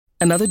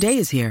Another day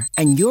is here,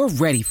 and you're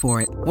ready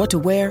for it. What to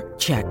wear?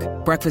 Check.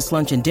 Breakfast,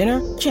 lunch, and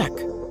dinner? Check.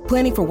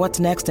 Planning for what's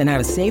next and how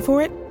to save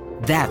for it?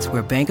 That's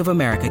where Bank of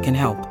America can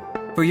help.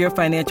 For your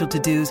financial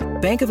to-dos,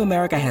 Bank of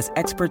America has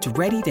experts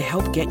ready to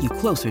help get you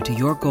closer to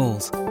your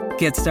goals.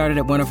 Get started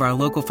at one of our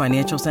local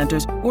financial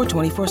centers or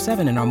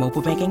 24/7 in our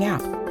mobile banking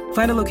app.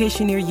 Find a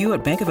location near you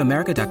at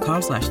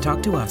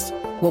bankofamerica.com/talktous.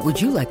 What would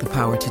you like the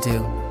power to do?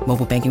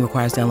 Mobile banking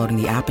requires downloading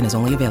the app and is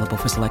only available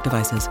for select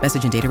devices.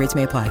 Message and data rates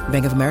may apply.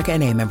 Bank of America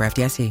N.A., member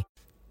FDIC.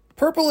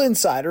 Purple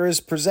Insider is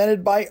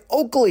presented by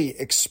Oakley.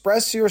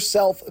 Express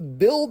yourself,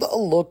 build a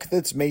look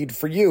that's made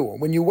for you.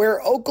 When you wear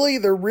Oakley,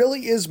 there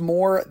really is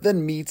more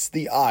than meets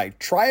the eye.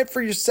 Try it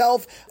for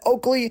yourself.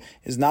 Oakley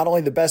is not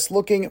only the best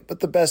looking,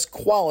 but the best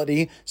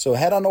quality. So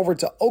head on over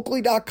to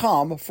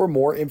Oakley.com for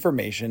more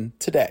information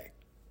today.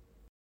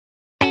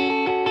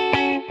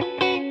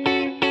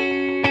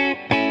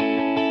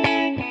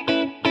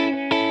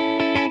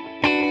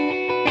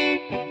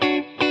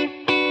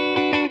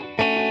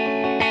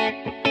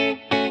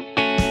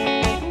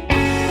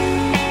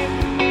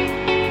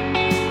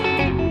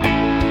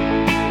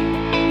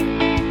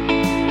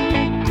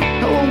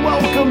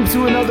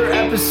 To another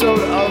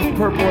episode of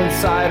Purple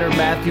Insider.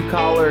 Matthew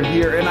Collar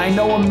here, and I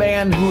know a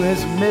man who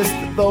has missed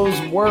those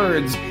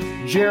words.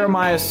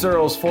 Jeremiah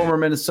Sirles, former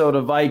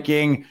Minnesota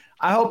Viking.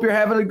 I hope you're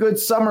having a good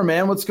summer,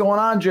 man. What's going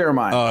on,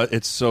 Jeremiah?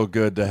 It's so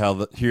good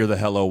to hear the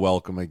hello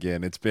welcome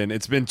again. It's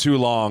been too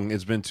long.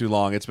 It's been too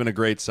long. It's been a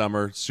great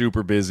summer.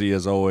 Super busy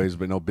as always,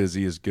 but no,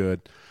 busy is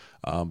good.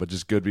 But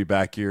just good to be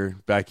back here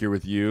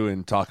with you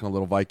and talking a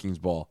little Vikings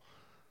ball.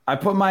 I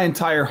put my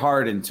entire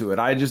heart into it.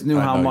 I just knew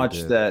how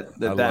much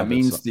that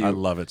means to you. I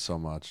love it so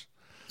much.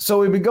 So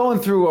we've been going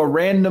through a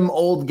random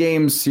old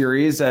games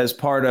series as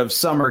part of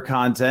summer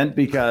content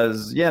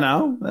because,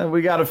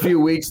 we got a few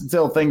weeks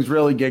until things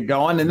really get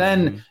going. And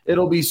then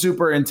it'll be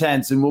super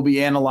intense and we'll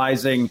be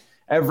analyzing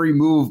every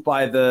move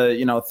by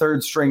the,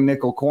 third string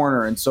nickel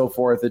corner and so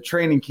forth at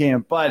training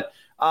camp. But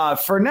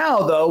for now,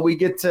 though, we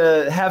get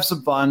to have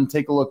some fun,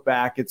 take a look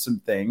back at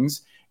some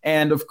things.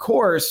 And of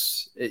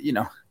course,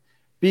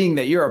 being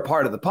that you're a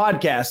part of the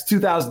podcast,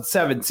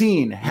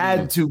 2017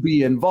 had to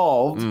be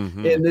involved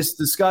in this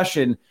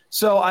discussion.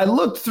 So I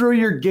looked through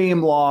your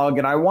game log,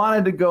 and I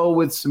wanted to go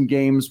with some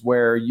games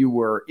where you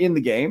were in the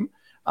game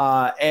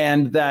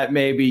and that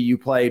maybe you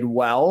played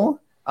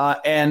well,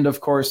 and,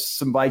 of course,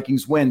 some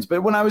Vikings wins.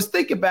 But when I was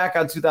thinking back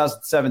on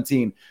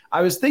 2017,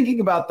 I was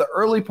thinking about the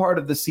early part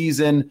of the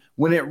season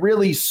when it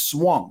really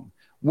swung,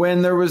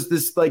 when there was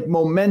this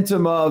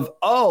momentum of,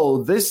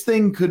 oh, this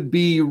thing could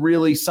be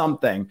really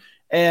something.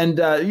 And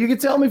you can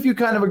tell me if you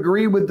kind of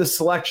agree with the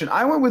selection.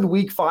 I went with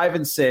week 5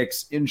 and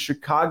 6 in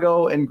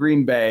Chicago and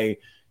Green Bay.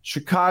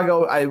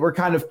 Chicago, we're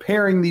kind of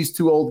pairing these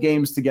two old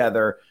games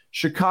together.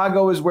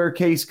 Chicago is where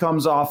Case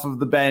comes off of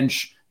the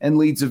bench and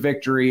leads a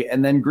victory.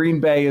 And then Green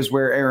Bay is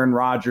where Aaron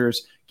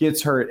Rodgers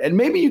gets hurt. And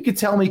maybe you could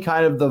tell me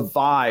kind of the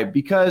vibe,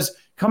 because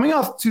coming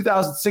off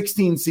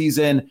 2016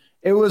 season,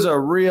 it was a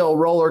real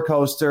roller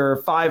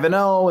coaster,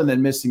 5-0 and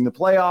then missing the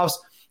playoffs.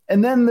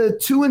 And then the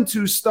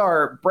 2-2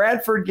 start,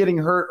 Bradford getting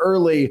hurt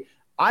early.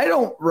 I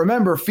don't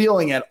remember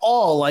feeling at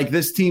all like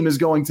this team is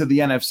going to the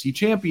NFC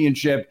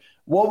Championship.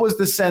 What was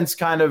the sense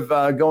kind of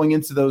going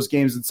into those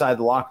games inside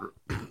the locker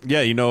room?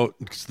 Yeah,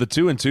 the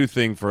 2-2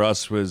 thing for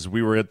us was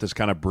we were at this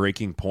kind of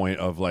breaking point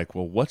of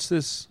what's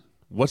this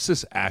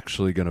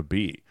actually going to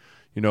be?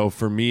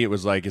 For me, it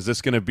was is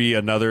this going to be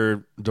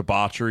another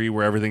debauchery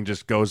where everything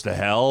just goes to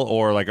hell,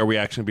 or are we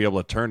actually going to be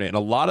able to turn it? And a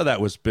lot of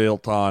that was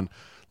built on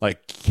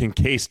can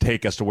Case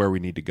take us to where we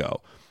need to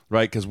go,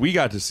 right? Because we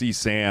got to see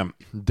Sam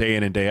day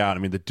in and day out. I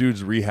mean, the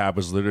dude's rehab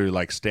was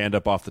literally stand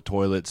up off the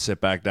toilet, sit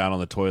back down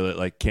on the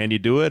toilet. Can you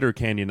do it or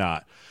can you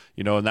not?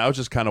 And that was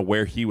just kind of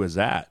where he was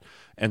at.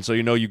 And so,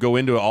 you go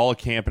into all of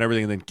camp and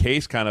everything, and then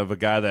Case, kind of a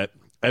guy that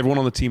everyone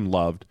on the team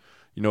loved.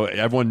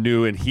 Everyone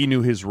knew, and he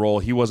knew his role.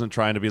 He wasn't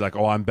trying to be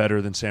oh, I'm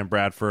better than Sam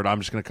Bradford,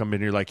 I'm just going to come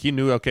in here. He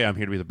knew, okay, I'm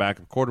here to be the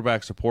backup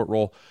quarterback, support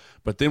role.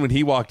 But then when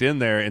he walked in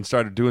there and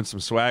started doing some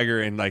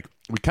swagger, and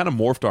we kind of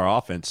morphed our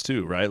offense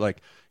too, right?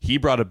 He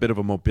brought a bit of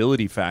a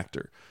mobility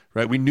factor,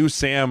 right? We knew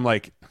Sam,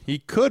 he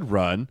could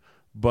run,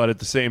 but at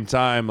the same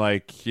time,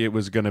 it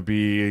was going to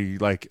be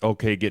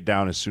okay, get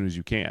down as soon as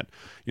you can,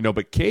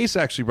 but Case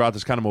actually brought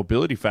this kind of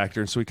mobility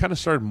factor. And so we kind of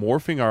started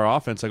morphing our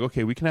offense.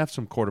 Okay, we can have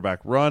some quarterback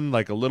run,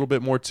 a little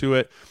bit more to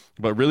it,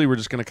 but really we're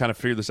just going to kind of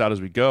figure this out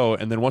as we go.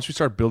 And then once we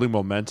start building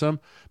momentum,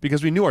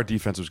 because we knew our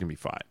defense was going to be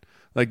fine.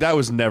 That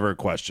was never a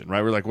question,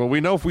 right? We're well,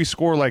 we know if we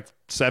score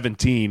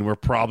 17, we're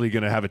probably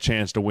going to have a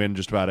chance to win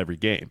just about every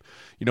game,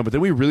 but then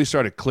we really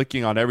started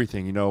clicking on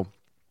everything, and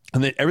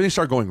then everything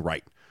started going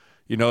right.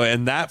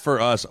 And that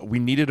for us, we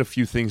needed a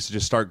few things to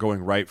just start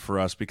going right for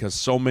us, because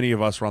so many of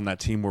us were on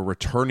that team were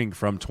returning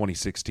from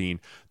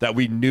 2016 that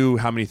we knew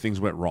how many things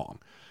went wrong.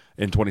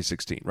 in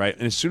 2016, right?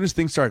 And as soon as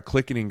things started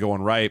clicking and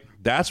going right,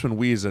 that's when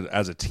we as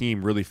a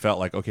team really felt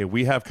like, okay,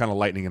 we have kind of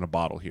lightning in a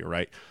bottle here,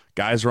 right?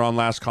 Guys are on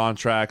last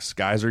contracts,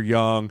 guys are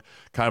young,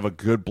 kind of a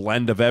good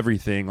blend of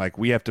everything. Like,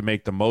 we have to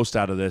make the most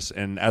out of this.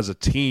 And as a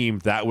team,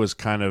 that was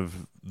kind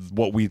of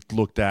what we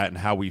looked at and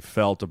how we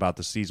felt about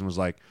the season, was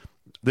like,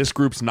 this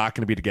group's not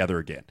going to be together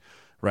again,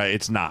 right?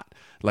 It's not.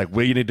 Like,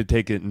 we need to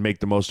take it and make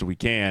the most that we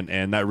can.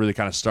 And that really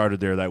kind of started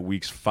there, that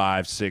weeks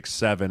 5, 6,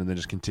 7, and then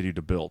just continued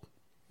to build.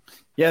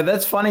 Yeah,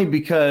 that's funny,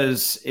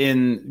 because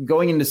in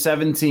going into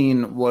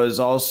 17 was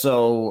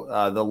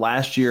also the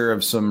last year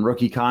of some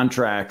rookie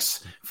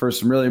contracts for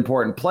some really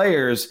important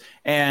players.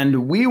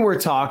 And we were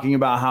talking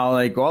about how,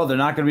 like, well, they're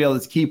not going to be able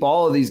to keep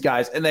all of these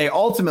guys. And they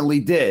ultimately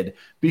did,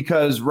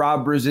 because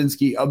Rob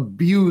Brzezinski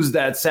abused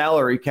that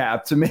salary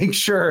cap to make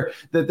sure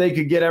that they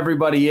could get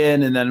everybody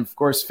in. And then, of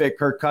course, fit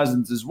Kirk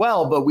Cousins as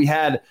well. But we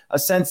had a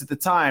sense at the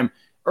time,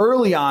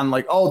 early on,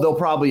 like, oh, they'll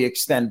probably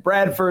extend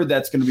Bradford.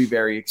 That's going to be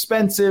very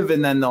expensive.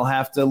 And then they'll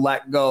have to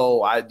let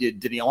go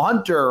Danielle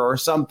Hunter or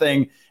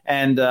something.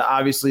 And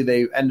obviously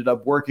they ended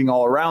up working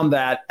all around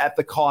that at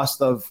the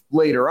cost of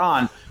later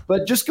on.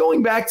 But just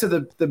going back to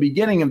the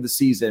beginning of the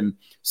season,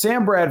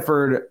 Sam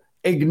Bradford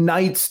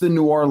ignites the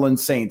New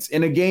Orleans Saints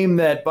in a game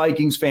that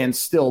Vikings fans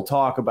still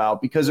talk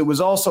about, because it was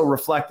also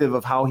reflective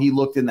of how he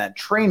looked in that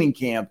training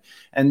camp.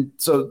 And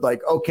so, like,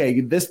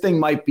 okay, this thing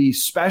might be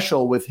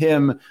special with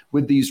him,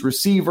 with these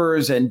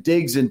receivers, and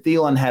Diggs and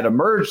Thielen had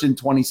emerged in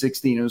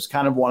 2016. It was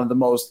kind of one of the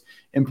most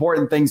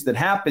important things that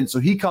happened. So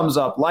he comes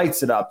up,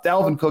 lights it up.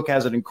 Dalvin Cook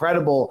has an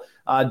incredible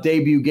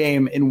debut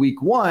game in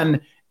week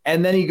 1,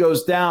 and then he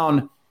goes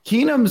down.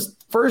 Keenum's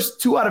first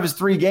 2 out of his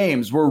 3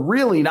 games were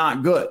really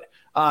not good.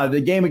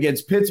 The game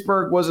against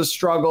Pittsburgh was a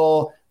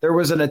struggle. There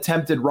was an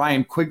attempted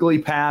Ryan Quigley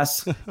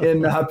pass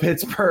in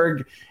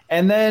Pittsburgh.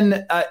 And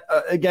then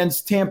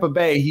against Tampa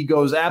Bay, he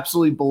goes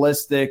absolutely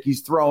ballistic. He's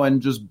throwing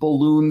just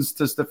balloons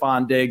to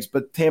Stephon Diggs,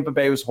 but Tampa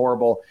Bay was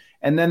horrible.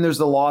 And then there's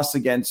the loss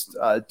against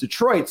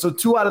Detroit. So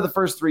 2 out of the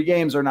first 3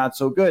 games are not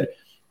so good.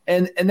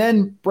 And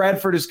then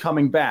Bradford is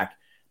coming back.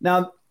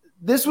 Now,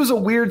 this was a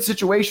weird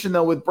situation,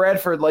 though, with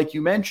Bradford, like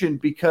you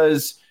mentioned,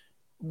 because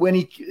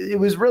it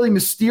was really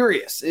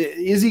mysterious.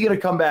 Is he going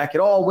to come back at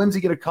all? When's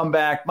he going to come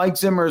back? Mike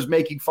Zimmer is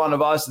making fun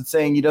of us and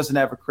saying he doesn't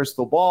have a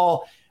crystal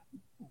ball.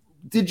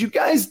 Did you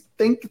guys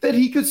think that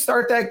he could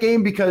start that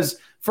game? Because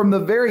from the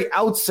very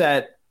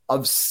outset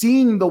of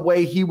seeing the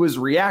way he was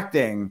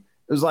reacting,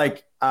 it was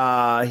like,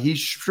 he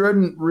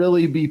shouldn't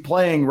really be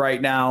playing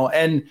right now.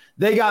 And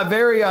they got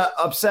very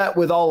upset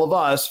with all of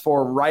us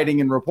for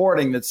writing and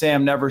reporting that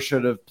Sam never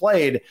should have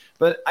played.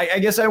 But I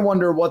guess I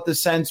wonder what the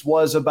sense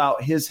was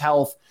about his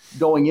health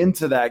going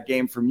into that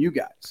game from you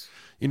guys.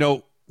 You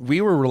know,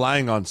 we were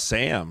relying on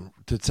Sam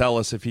to tell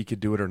us if he could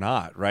do it or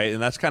not, right?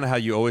 And that's kind of how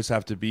you always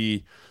have to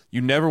be.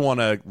 You never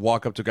want to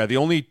walk up to a guy. The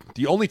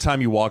only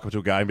time you walk up to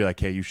a guy and be like,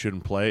 hey, you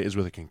shouldn't play, is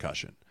with a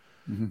concussion.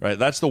 Mm-hmm. Right?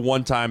 That's the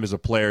one time as a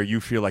player you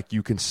feel like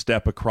you can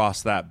step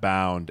across that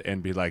bound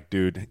and be like,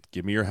 dude,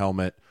 give me your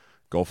helmet,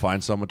 go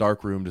find some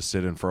dark room to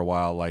sit in for a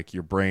while. Like,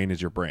 your brain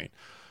is your brain,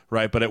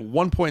 right? But at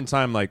one point in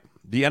time, like,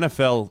 the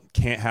NFL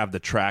can't have the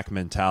track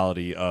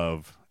mentality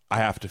of, I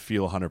have to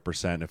feel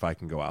 100% if I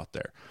can go out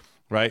there,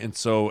 right? And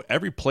so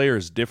every player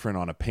is different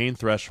on a pain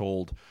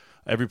threshold.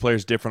 Every player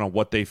is different on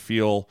what they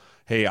feel.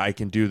 Hey, I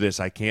can do this,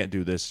 I can't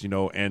do this,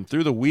 and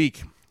through the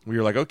week, we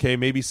were like, okay,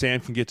 maybe Sam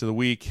can get to the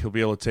week. He'll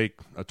be able to take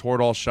a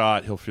Toradol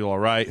shot. He'll feel all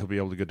right. He'll be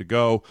able to good to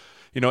go.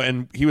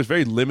 And he was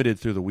very limited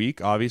through the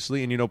week,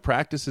 obviously. And,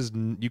 practice is,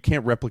 you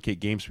can't replicate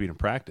game speed in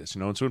practice,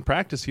 And so in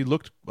practice, he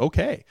looked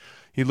okay.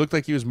 He looked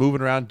like he was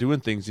moving around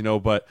doing things,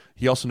 but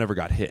he also never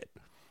got hit,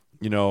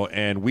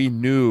 and we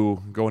knew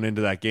going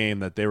into that game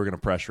that they were going to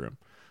pressure him,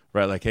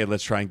 right? Like, hey,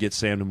 let's try and get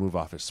Sam to move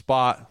off his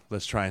spot.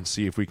 Let's try and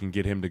see if we can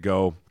get him to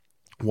go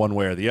one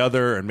way or the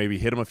other, and maybe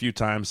hit him a few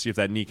times, see if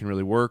that knee can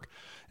really work.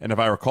 And if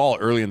I recall,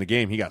 early in the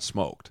game, he got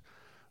smoked,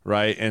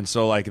 right? And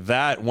so, like,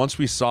 that, once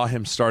we saw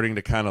him starting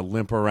to kind of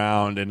limp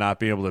around and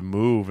not be able to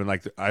move, and,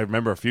 like, I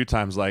remember a few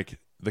times, like,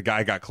 the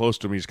guy got close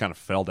to him, he just kind of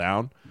fell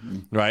down,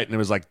 right? And it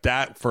was like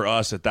that for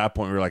us at that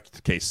point. We were like,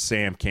 okay,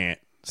 Sam can't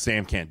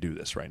do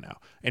this right now.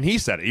 And he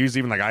said it. He was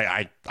even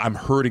like, I'm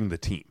hurting the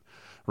team,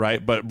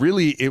 right? But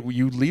really,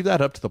 you leave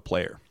that up to the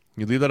player.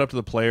 You leave that up to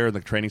the player and the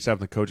training staff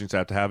and the coaching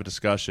staff to have a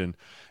discussion.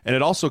 And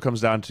it also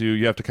comes down to,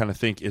 you have to kind of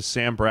think, is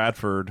Sam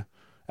Bradford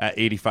at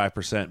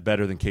 85%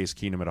 better than Case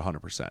Keenum at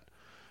 100%?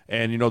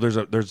 And,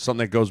 there's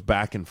something that goes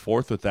back and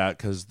forth with that,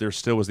 because there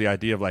still was the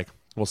idea of like,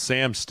 well,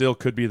 Sam still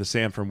could be the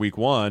Sam from week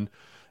 1.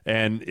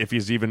 And if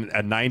he's even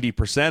at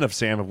 90% of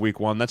Sam of week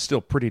 1, that's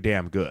still pretty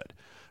damn good.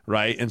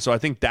 Right. And so I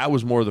think that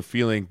was more of the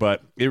feeling,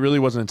 but it really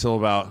wasn't until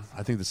about,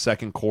 I think, the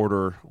second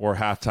quarter or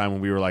halftime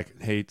when we were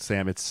like, hey,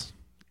 Sam, it's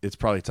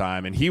probably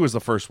time. And he was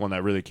the first one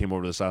that really came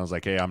over to the side and was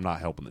like, hey, I'm not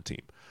helping the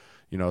team.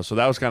 So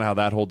that was kind of how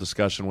that whole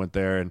discussion went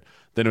there. And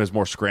then it was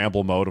more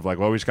scramble mode of like,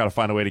 well, we just got to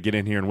find a way to get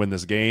in here and win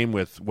this game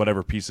with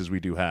whatever pieces we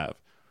do have.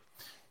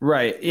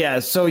 Right. Yeah.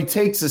 So he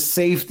takes a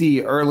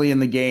safety early in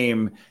the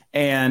game,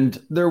 and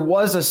there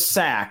was a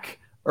sack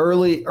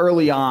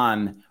early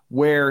on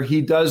where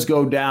he does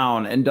go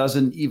down and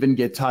doesn't even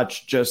get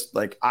touched, just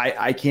like,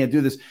 I can't do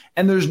this.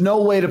 And there's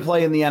no way to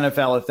play in the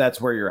NFL if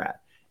that's where you're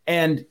at.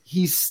 And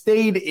he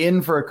stayed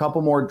in for a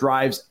couple more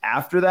drives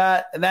after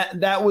that. And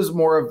that was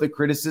more of the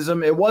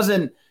criticism. It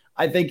wasn't,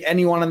 I think,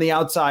 anyone on the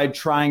outside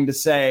trying to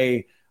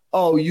say,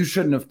 oh, you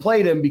shouldn't have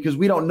played him, because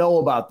we don't know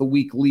about the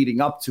week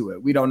leading up to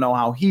it. We don't know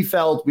how he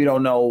felt. We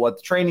don't know what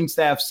the training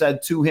staff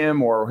said to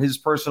him or his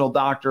personal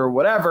doctor or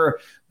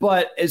whatever.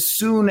 But as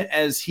soon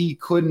as he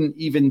couldn't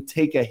even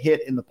take a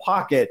hit in the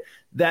pocket,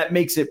 that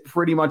makes it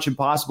pretty much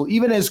impossible.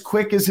 Even as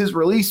quick as his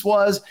release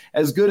was,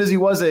 as good as he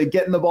was at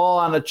getting the ball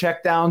on a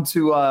check down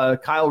to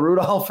Kyle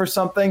Rudolph or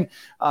something,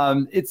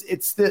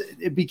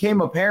 it became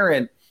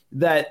apparent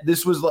that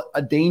this was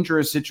a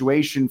dangerous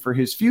situation for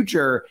his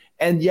future,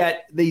 and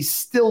yet they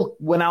still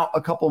went out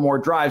a couple more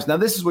drives. Now,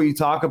 this is what you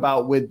talk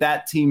about with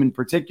that team in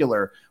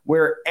particular,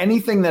 where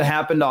anything that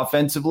happened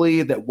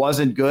offensively that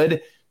wasn't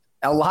good,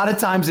 a lot of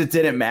times it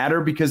didn't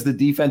matter because the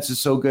defense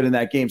is so good in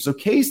that game. So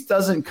Case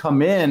doesn't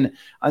come in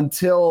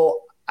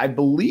until, I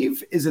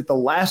believe, is it the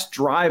last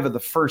drive of the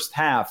first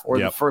half or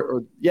yep.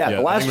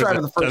 the last drive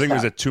of the first half. I think it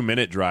was a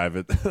 2-minute drive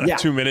at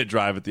 2-minute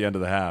drive at the end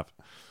of the half.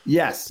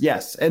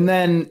 Yes. And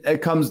then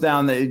it comes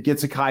down that it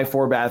gets a Kai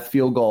Forbath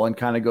field goal and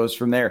kind of goes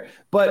from there.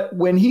 But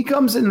when he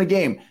comes in the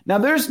game, now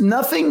there's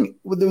nothing,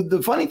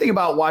 the funny thing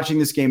about watching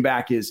this game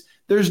back is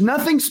there's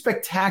nothing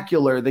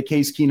spectacular that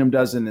Case Keenum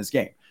does in this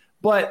game.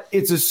 But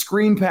it's a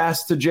screen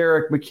pass to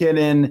Jerick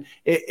McKinnon.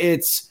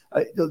 It's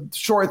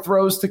short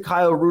throws to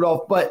Kyle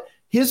Rudolph. But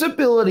his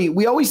ability,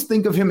 we always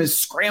think of him as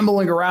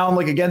scrambling around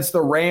like against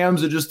the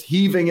Rams or just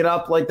heaving it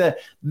up like that.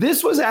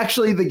 This was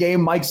actually the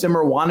game Mike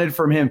Zimmer wanted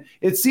from him.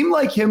 It seemed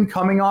like him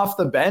coming off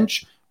the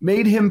bench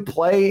made him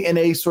play in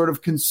a sort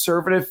of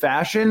conservative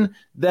fashion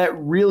that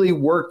really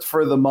worked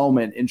for the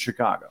moment in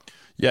Chicago.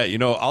 Yeah,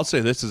 I'll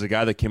say this as a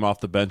guy that came off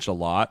the bench a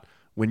lot.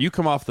 When you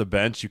come off the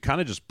bench, you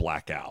kind of just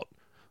black out.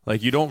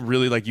 Like, you don't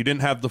really, you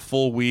didn't have the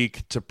full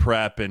week to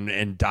prep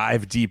and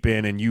dive deep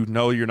in, and you're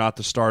not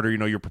the starter.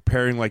 You're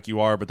preparing like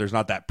you are, but there's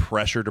not that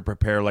pressure to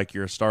prepare like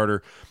you're a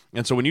starter.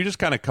 And so when you just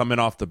kind of come in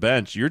off the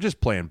bench, you're just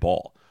playing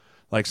ball.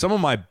 Like, some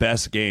of my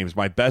best games,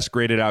 my best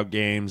graded out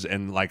games,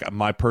 and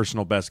my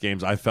personal best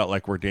games, I felt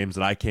like were games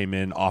that I came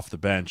in off the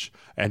bench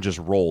and just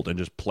rolled and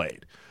just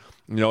played.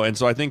 And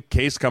so I think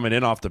Case coming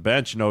in off the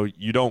bench,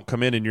 you don't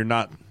come in and you're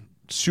not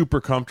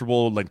super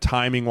comfortable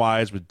timing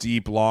wise with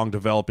deep, long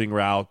developing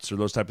routes or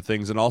those type of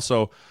things. And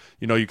also,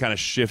 you kind of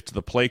shift,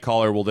 the play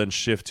caller will then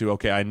shift to,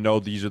 okay, I know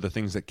these are the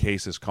things that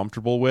Case is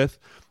comfortable with,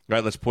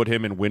 right? Let's put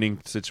him in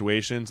winning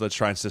situations. Let's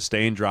try and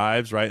sustain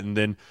drives, right? And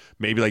then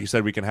maybe, like you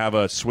said, we can have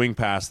a swing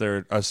pass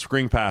there, a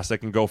screen pass that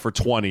can go for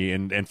 20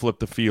 and flip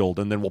the field,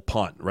 and then we'll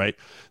punt, right?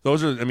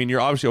 Those are,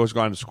 you're obviously always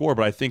going to score,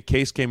 but I think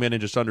Case came in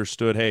and just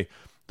understood, hey,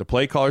 the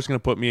play caller is going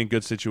to put me in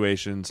good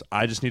situations.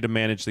 I just need to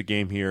manage the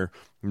game here.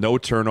 No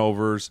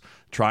turnovers.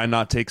 Try and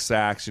not take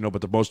sacks,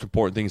 but the most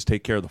important thing is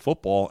take care of the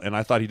football. And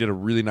I thought he did a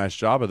really nice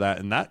job of that.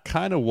 And that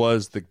kind of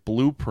was the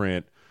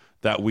blueprint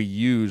that we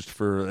used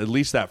for at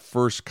least that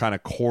first kind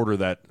of quarter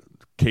that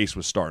Case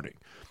was starting,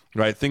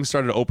 right? Things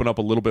started to open up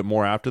a little bit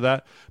more after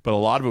that. But a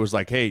lot of it was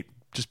like, hey,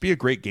 just be a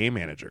great game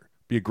manager.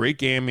 Be a great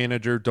game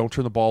manager. Don't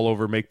turn the ball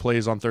over. Make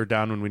plays on third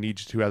down when we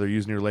need you to, either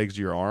using your legs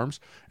or your arms.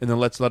 And then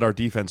let's let our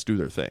defense do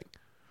their thing.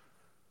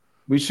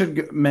 We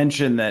should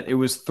mention that it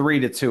was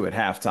 3-2 at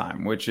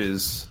halftime, which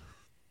is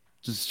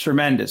just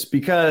tremendous,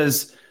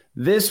 because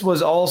this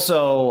was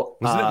also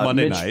it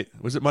Monday night?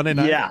 Was it Monday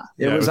night? Yeah,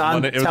 it was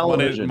on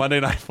television. Monday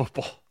Night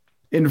Football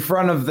in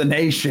front of the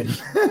nation,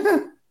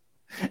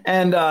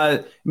 and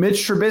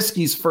Mitch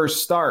Trubisky's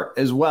first start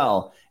as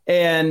well.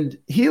 And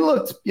he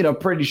looked,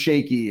 pretty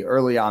shaky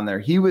early on there.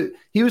 He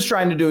was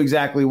trying to do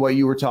exactly what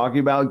you were talking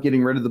about,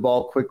 getting rid of the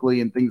ball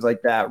quickly and things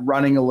like that,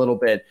 running a little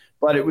bbit.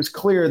 But it was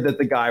clear that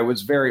the guy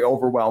was very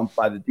overwhelmed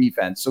by the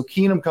defense. So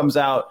Keenum comes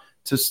out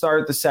to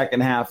start the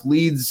second half,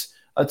 leads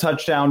a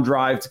touchdown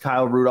drive to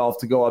Kyle Rudolph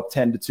to go up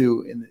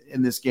 10-2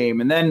 in this game.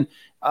 And then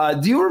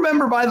do you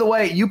remember, by the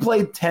way, you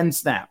played 10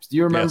 snaps. Do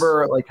you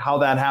remember how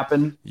that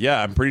happened?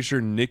 Yeah, I'm pretty sure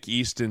Nick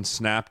Easton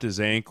snapped his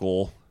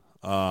ankle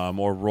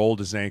or rolled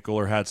his ankle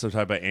or had some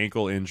type of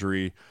ankle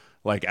injury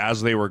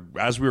as we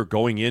were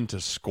going in to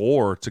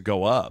score to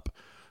go up.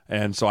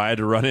 And so I had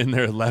to run in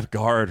there left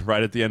guard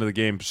right at the end of the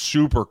game,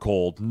 super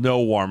cold, no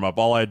warm-up.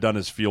 All I had done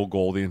is field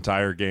goal the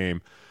entire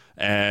game.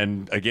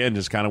 And, again,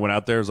 just kind of went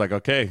out there. It was like,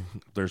 okay,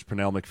 there's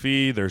Pernell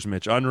McPhee, there's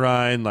Mitch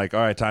Unrein. All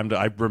right, time to –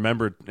 I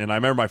remember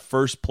my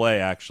first play,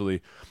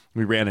 actually,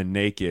 we ran a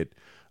naked,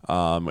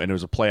 and it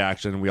was a play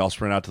action, and we all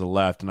sprint out to the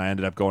left, and I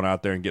ended up going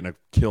out there and getting a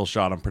kill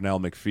shot on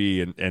Pernell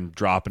McPhee and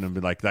dropping him.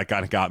 That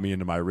kind of got me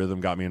into my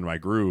rhythm, got me into my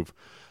groove.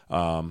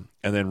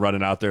 And then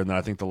running out there, and then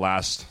I think the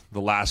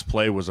last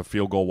play was a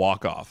field goal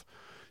walk-off,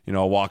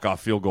 a walk-off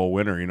field goal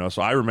winner,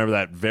 So I remember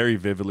that very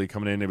vividly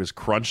coming in. It was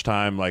crunch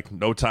time,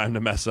 no time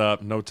to mess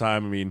up, no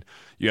time.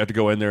 You had to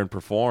go in there and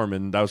perform,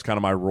 and that was kind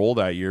of my role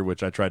that year,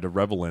 which I tried to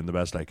revel in the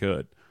best I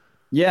could.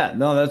 Yeah,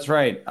 no, that's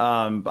right.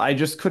 I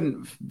just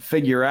couldn't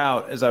figure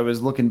out as I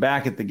was looking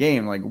back at the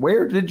game, like,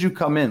 where did you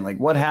come in? Like,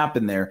 what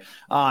happened there?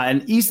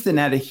 And Easton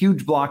had a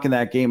huge block in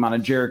that game on a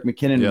Jerick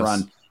McKinnon Yes.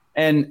 run.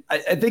 And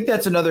I think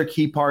that's another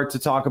key part to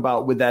talk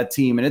about with that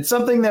team. And it's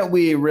something that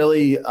we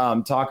really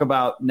talk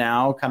about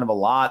now kind of a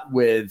lot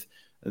with.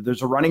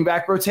 There's a running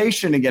back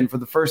rotation again for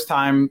the first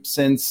time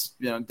since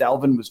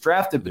Dalvin was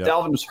drafted, but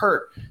Dalvin was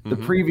hurt the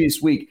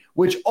previous week,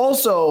 which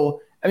also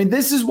 – I mean,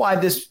 this is why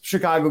this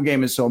Chicago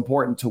game is so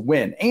important to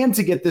win and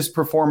to get this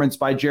performance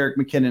by Jerick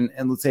McKinnon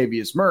and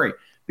Latavius Murray,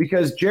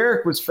 because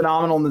Jerick was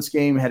phenomenal in this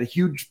game, had a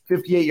huge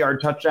 58-yard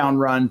touchdown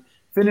run,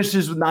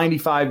 finishes with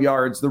 95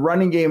 yards. The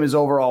running game is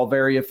overall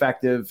very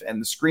effective,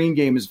 and the screen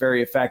game is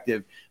very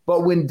effective.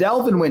 But when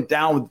Delvin went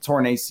down with the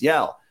torn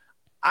ACL,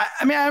 I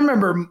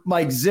remember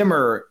Mike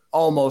Zimmer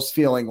almost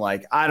feeling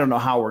like, I don't know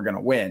how we're going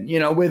to win,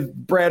 with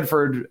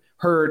Bradford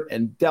hurt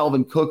and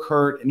Dalvin Cook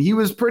hurt. And he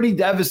was pretty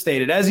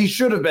devastated, as he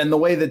should have been, the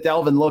way that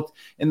Dalvin looked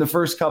in the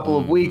first couple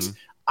of weeks.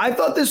 I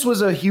thought this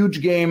was a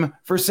huge game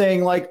for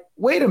saying, like,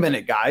 wait a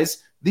minute,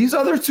 guys, these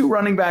other two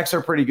running backs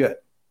are pretty good.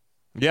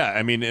 Yeah,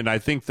 I mean, and I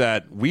think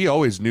that we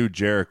always knew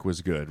Jerick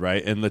was good,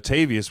 right? And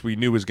Latavius, we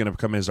knew was going to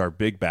come as our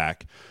big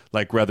back,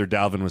 like whether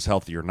Dalvin was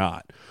healthy or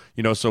not.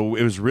 So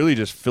it was really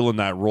just filling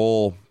that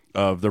role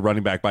of the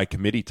running back by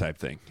committee type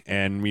thing.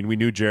 And I mean, we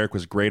knew Jerick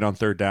was great on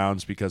third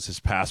downs because his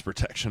pass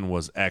protection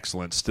was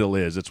excellent, still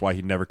is. It's why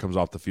he never comes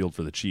off the field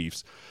for the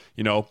Chiefs,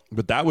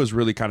 but that was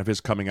really kind of his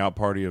coming out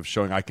party of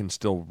showing I can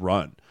still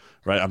run,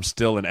 right? I'm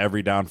still an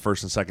every down,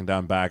 first and second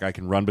down back. I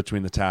can run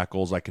between the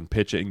tackles. I can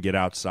pitch it and get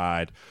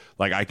outside.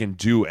 Like, I can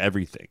do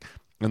everything.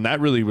 And that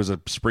really was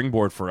a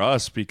springboard for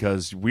us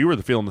because we were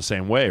feeling the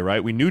same way,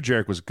 right? We knew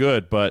Jerick was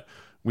good, but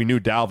we knew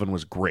Dalvin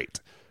was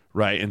great.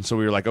 Right. And so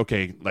we were like,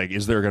 okay, like,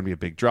 is there going to be a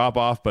big drop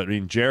off? But I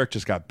mean, Jerick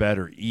just got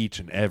better each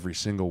and every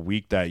single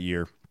week that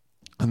year.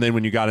 And then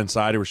when you got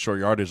inside, it was short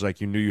yardage. Like,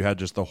 you knew you had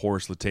just the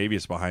horse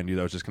Latavius behind you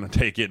that was just going to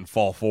take it and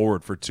fall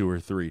forward for 2 or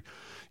 3,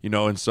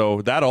 and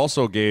so that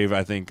also gave,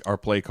 I think, our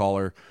play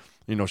caller,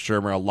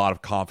 Shermer, a lot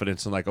of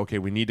confidence in, like, okay,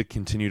 we need to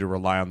continue to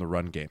rely on the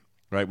run game,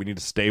 right? We need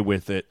to stay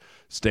with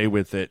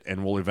it,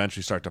 and we'll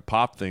eventually start to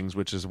pop things,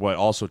 which is what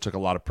also took a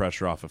lot of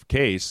pressure off of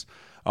Case.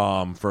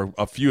 For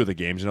a few of the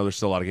games. There's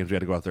still a lot of games we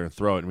had to go out there and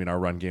throw it. I mean, our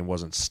run game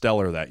wasn't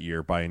stellar that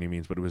year by any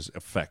means, but it was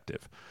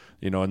effective.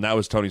 And that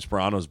was Tony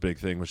Sperano's big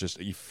thing, was just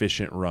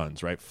efficient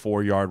runs, right?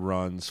 4-yard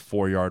runs,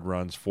 4-yard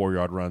runs,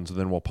 4-yard runs, and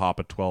then we'll pop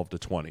a 12 to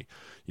 20.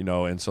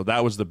 And so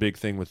that was the big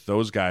thing with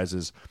those guys,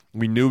 is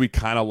we knew we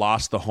kind of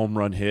lost the home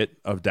run hit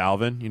of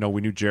Dalvin.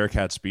 We knew Jerick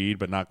had speed,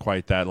 but not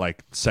quite that,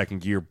 like,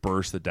 second gear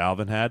burst that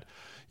Dalvin had.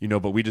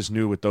 But we just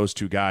knew with those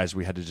two guys,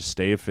 we had to just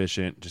stay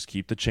efficient, just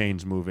keep the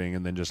chains moving,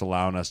 and then just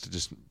allowing us to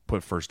just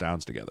put first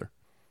downs together.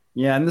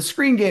 Yeah, and the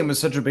screen game was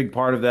such a big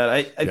part of that.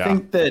 I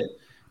think that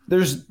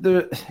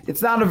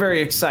it's not a very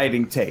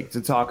exciting take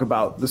to talk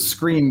about the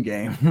screen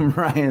game,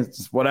 right? It's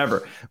just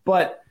whatever.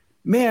 But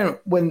man,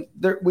 when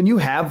you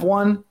have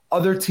one,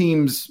 other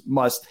teams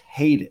must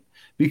hate it,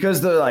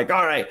 because they're like,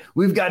 all right,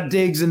 we've got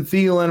Diggs and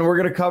Thielen, we're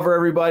going to cover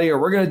everybody, or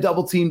we're going to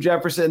double team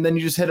Jefferson, and then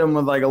you just hit them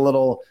with like a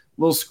little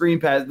screen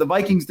pass. The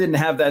Vikings didn't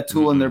have that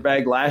tool in their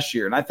bag last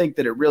year, and I think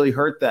that it really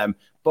hurt them.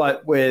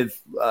 But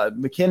with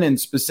McKinnon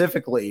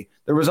specifically,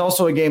 there was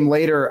also a game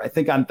later, I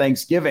think on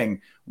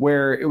Thanksgiving,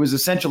 where it was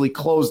essentially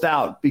closed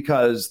out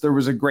because there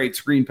was a great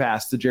screen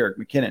pass to Jerick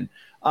McKinnon.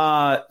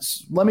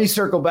 Let me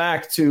circle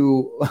back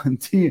to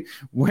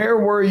where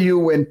were you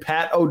when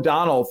Pat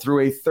O'Donnell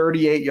threw a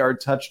 38-yard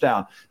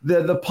touchdown?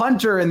 The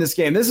punter in this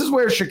game, this is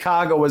where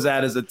Chicago was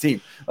at as a team.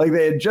 Like,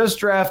 they had just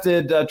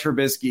drafted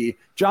Trubisky.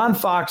 John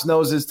Fox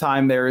knows his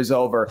time there is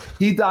over.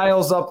 He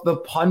dials up the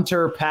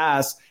punter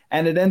pass,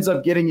 and it ends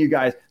up getting you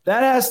guys.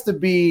 That has to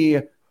be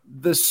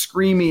the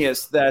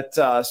screamiest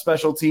that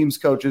special teams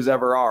coaches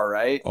ever are,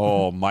 right?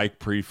 Oh, Mike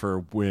Prefer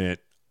went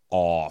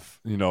off,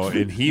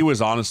 and he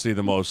was honestly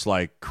the most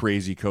like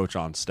crazy coach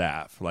on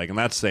staff. Like, and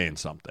that's saying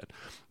something.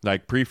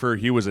 Like, Prefer,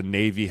 he was a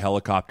Navy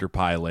helicopter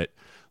pilot.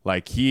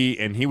 Like,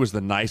 he was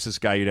the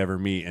nicest guy you'd ever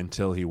meet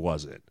until he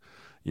wasn't.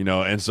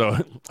 And so,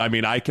 I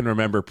mean, I can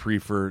remember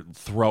Prefer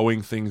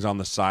throwing things on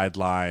the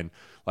sideline,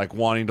 like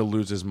wanting to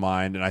lose his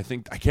mind. And I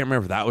can't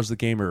remember if that was the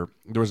game or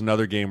there was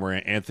another game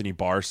where Anthony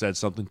Barr said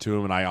something to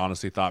him, and I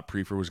honestly thought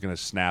Prefer was going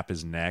to snap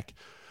his neck.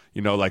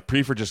 Like,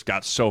 Prefer just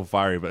got so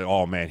fiery, but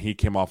oh man, he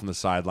came off on the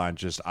sideline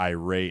just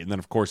irate. And then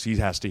of course he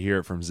has to hear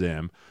it from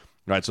Zim,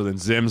 right? So then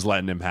Zim's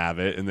letting him have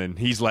it, and then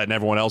he's letting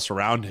everyone else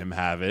around him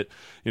have it.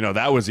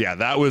 That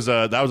was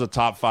a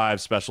top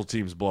 5 special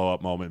teams blow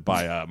up moment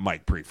by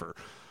Mike Prefer.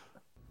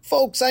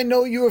 Folks, I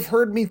know you have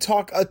heard me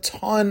talk a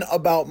ton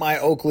about my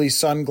Oakley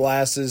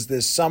sunglasses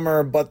this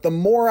summer, but the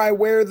more I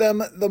wear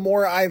them, the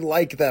more I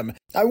like them.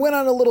 I went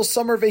on a little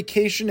summer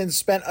vacation and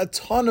spent a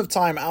ton of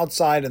time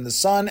outside in the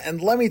sun,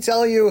 and let me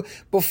tell you,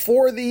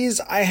 before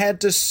these, I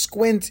had to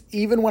squint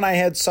even when I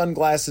had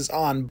sunglasses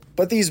on.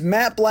 But these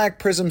matte black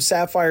prism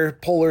sapphire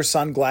polar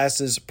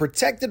sunglasses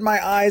protected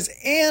my eyes,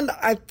 and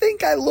I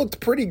think I looked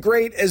pretty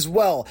great as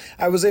well.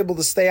 I was able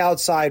to stay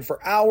outside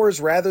for hours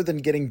rather than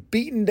getting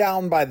beaten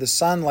down by the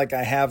sun like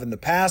I have in the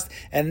past,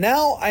 and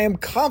now I am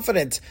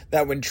confident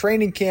that when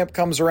training camp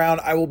comes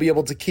around, I will be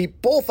able to keep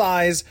both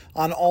eyes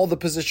on all the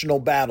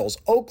positional battles.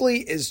 Oakley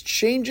is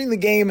changing the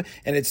game,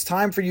 and it's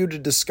time for you to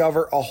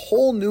discover a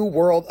whole new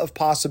world of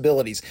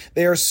possibilities.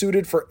 They are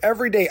suited for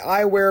everyday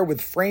eyewear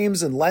with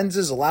frames and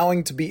lenses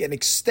allowing to be an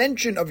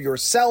extension of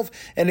yourself,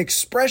 an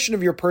expression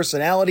of your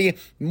personality,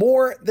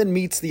 more than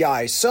meets the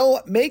eye.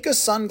 So make a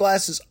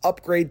sunglasses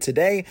upgrade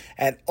today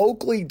at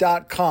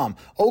Oakley.com.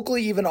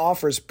 Oakley even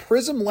offers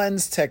prism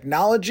lens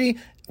technology.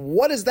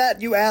 What is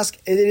that, you ask?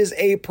 It is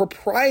a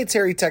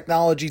proprietary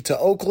technology to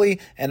Oakley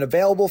and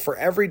available for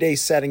everyday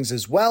settings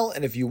as well.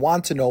 And if you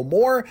want to know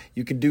more,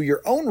 you can do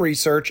your own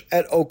research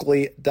at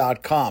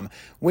Oakley.com.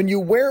 When you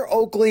wear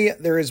Oakley,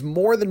 there is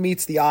more than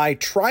meets the eye.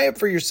 Try it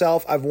for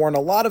yourself. I've worn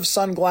a lot of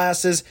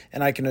sunglasses,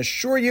 and I can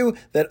assure you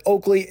that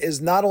Oakley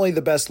is not only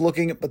the best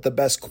looking, but the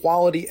best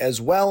quality as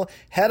well.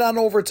 Head on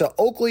over to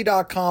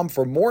Oakley.com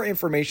for more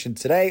information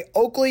today.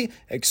 Oakley,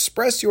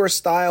 express your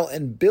style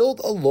and build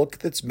a look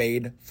that's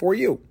made for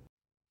you.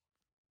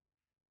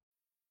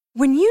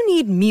 When you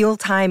need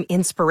mealtime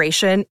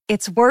inspiration,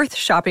 it's worth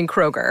shopping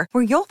Kroger,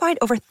 where you'll find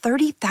over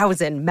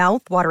 30,000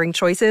 mouth-watering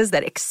choices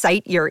that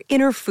excite your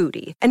inner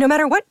foodie. And no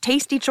matter what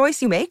tasty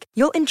choice you make,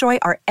 you'll enjoy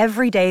our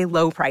everyday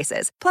low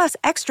prices, plus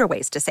extra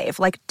ways to save,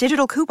 like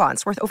digital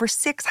coupons worth over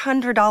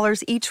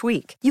 $600 each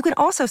week. You can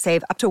also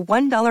save up to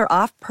 $1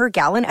 off per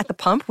gallon at the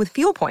pump with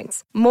fuel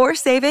points. More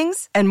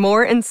savings and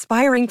more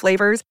inspiring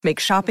flavors make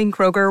shopping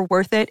Kroger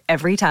worth it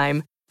every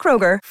time.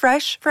 Kroger,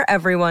 fresh for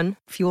everyone.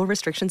 Fuel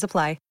restrictions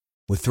apply.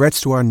 With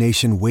threats to our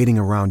nation waiting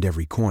around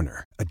every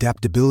corner,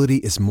 adaptability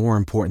is more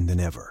important than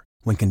ever.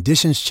 When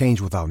conditions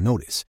change without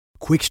notice,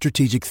 quick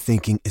strategic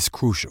thinking is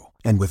crucial.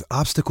 And with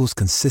obstacles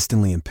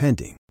consistently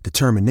impending,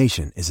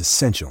 determination is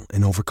essential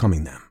in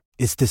overcoming them.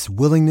 It's this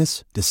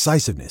willingness,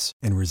 decisiveness,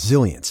 and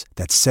resilience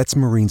that sets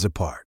Marines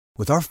apart.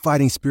 With our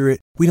fighting spirit,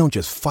 we don't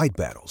just fight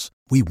battles,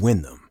 we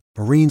win them.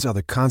 Marines are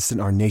the constant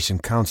our nation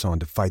counts on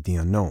to fight the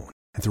unknown.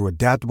 And through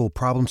adaptable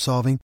problem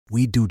solving,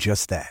 we do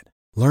just that.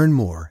 Learn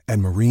more at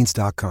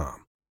Marines.com.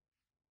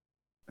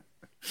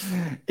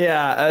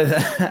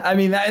 Yeah, I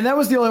mean, that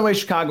was the only way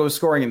Chicago was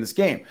scoring in this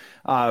game,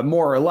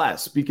 more or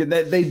less, because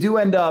they do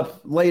end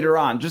up later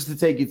on, just to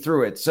take you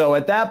through it. So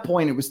at that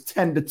point, it was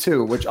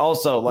 10-2, which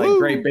also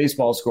great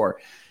baseball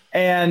score.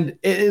 And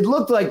it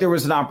looked like there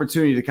was an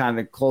opportunity to kind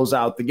of close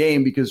out the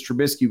game because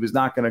Trubisky was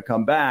not going to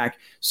come back.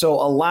 So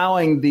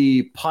allowing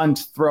the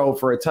punt throw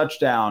for a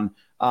touchdown.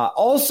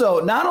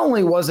 Also, not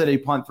only was it a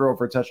punt throw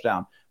for a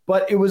touchdown,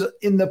 but it was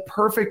in the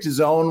perfect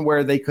zone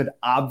where they could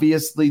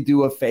obviously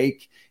do a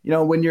fake. You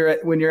know, when you're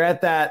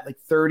at that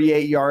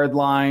 38-yard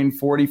line,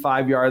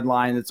 45-yard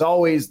line, it's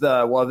always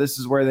this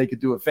is where they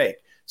could do a fake.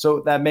 So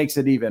that makes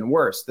it even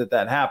worse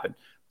that happened.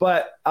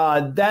 But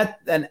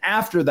and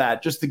after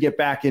that, just to get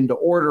back into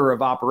order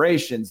of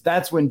operations,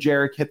 that's when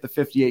Jarek hit the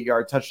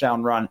 58-yard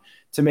touchdown run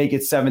to make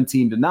it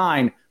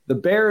 17-9. The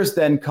Bears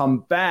then come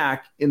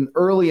back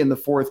early in the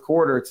fourth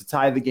quarter to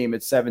tie the game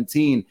at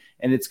 17,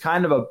 and it's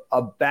kind of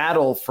a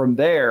battle from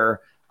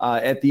there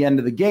at the end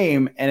of the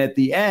game. And at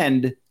the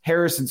end,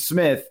 Harrison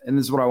Smith, and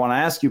this is what I want to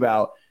ask you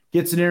about,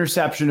 gets an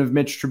interception of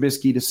Mitch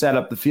Trubisky to set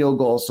up the field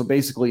goal. So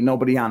basically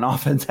nobody on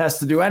offense has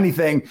to do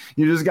anything.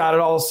 You just got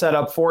it all set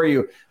up for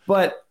you.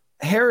 But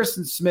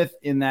Harrison Smith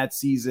in that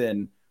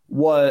season,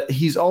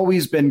 he's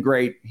always been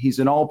great. He's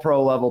an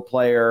all-pro level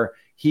player.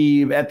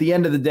 He, at the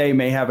end of the day,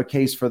 may have a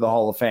case for the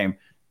Hall of Fame.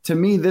 To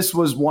me, this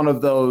was one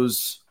of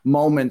those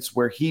moments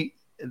where he,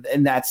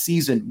 in that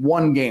season,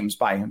 won games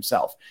by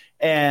himself.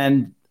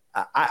 And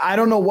I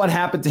don't know what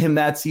happened to him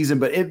that season,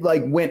 but it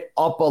went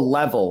up a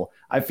level.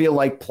 I feel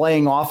like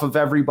playing off of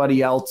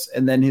everybody else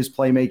and then his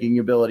playmaking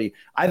ability.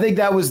 I think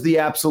that was the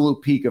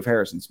absolute peak of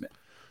Harrison Smith.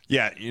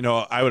 Yeah,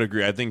 I would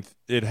agree. I think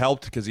it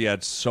helped because he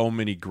had so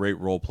many great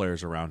role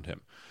players around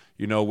him.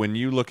 When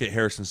you look at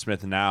Harrison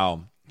Smith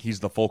now, he's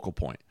the focal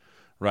point.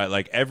 Right,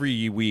 like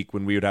every week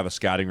when we would have a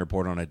scouting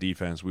report on a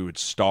defense, we would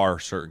star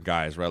certain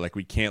guys, right? Like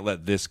we can't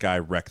let this guy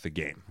wreck the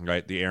game,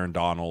 right? The Aaron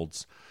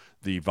Donalds,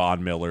 the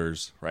Von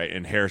Millers, right?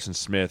 And Harrison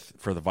Smith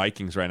for the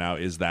Vikings right now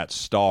is that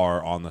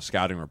star on the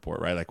scouting report,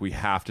 right? Like we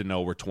have to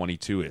know where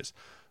 22 is.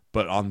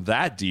 But on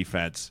that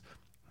defense,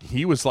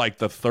 he was like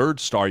the third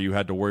star you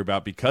had to worry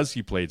about because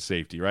he played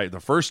safety, right? The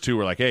first two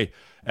were like, hey,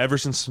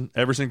 Everson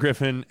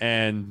Griffin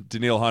and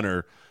Daniil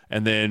Hunter,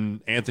 and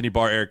then Anthony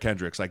Barr, Eric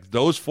Kendricks. Like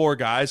those four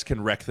guys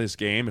can wreck this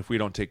game if we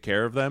don't take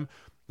care of them.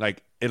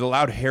 Like it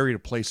allowed Harry to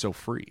play so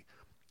free.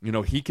 You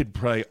know, he could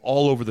play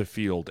all over the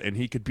field, and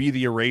he could be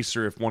the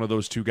eraser if one of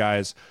those two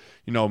guys,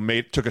 you know,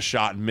 took a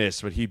shot and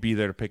missed, but he'd be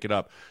there to pick it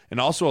up. And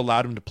also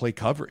allowed him to play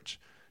coverage.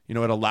 You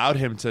know, it allowed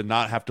him to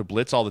not have to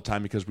blitz all the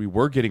time because we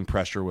were getting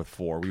pressure with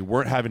 4. We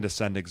weren't having to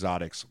send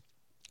exotics.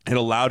 It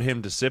allowed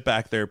him to sit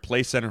back there,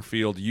 play center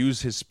field,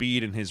 use his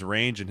speed and his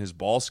range and his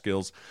ball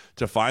skills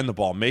to find the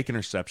ball, make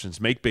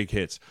interceptions, make big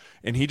hits.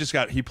 And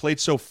he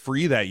played so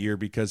free that year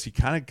because he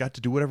kind of got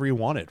to do whatever he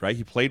wanted, right?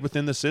 He played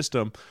within the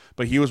system,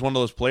 but he was one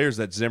of those players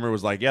that Zimmer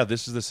was like, yeah,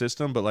 this is the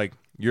system, but like,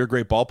 you're a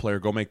great ball player,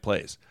 go make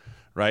plays,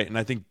 right? And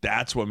I think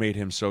that's what made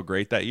him so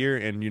great that year.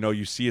 And, you know,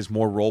 you see as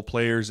more role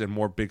players and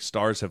more big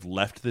stars have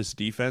left this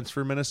defense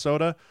for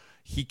Minnesota,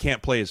 he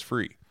can't play as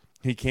free.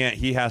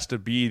 He has to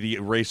be the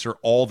eraser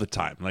all the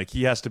time. Like,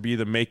 he has to be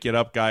the make it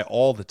up guy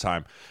all the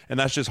time. And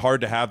that's just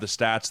hard to have the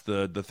stats,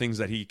 the things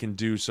that he can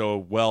do so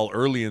well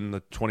early in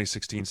the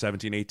 2016,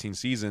 17, 18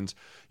 seasons,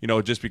 you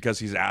know, just because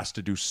he's asked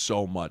to do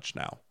so much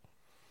now.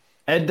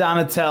 Ed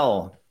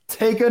Donatel,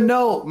 take a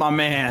note, my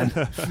man.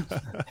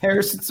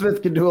 Harrison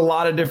Smith can do a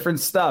lot of different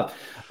stuff.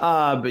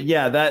 But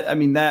yeah,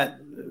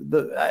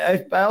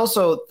 I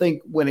also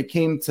think when it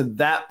came to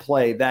that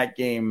play, that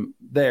game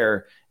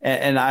there,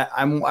 and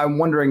I'm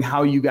wondering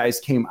how you guys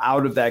came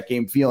out of that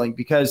game feeling,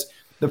 because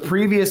the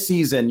previous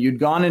season you'd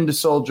gone into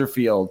Soldier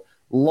Field,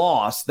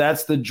 lost.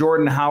 That's the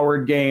Jordan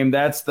Howard game.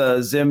 That's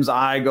the Zim's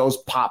eye goes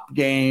pop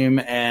game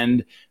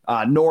and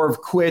Norv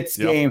quits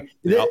game.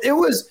 Yep. It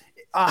was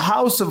a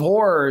house of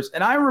horrors.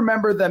 And I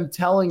remember them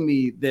telling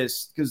me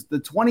this because the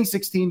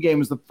 2016 game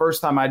was the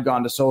first time I'd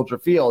gone to Soldier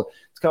Field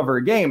to cover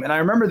a game. And I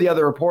remember the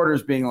other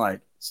reporters being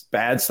like,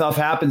 bad stuff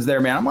happens there,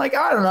 man. I'm like,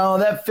 I don't know.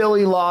 That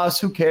Philly loss,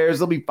 who cares?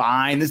 They'll be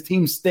fine. This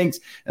team stinks.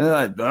 And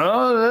they're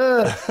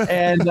like,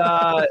 and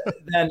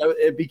then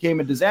it became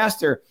a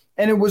disaster.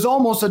 And it was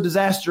almost a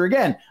disaster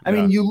again. I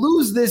mean, you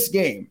lose this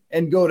game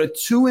and go to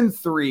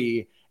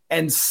 2-3,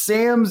 and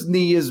Sam's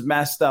knee is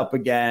messed up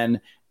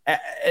again.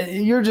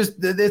 You're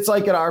just, it's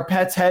like our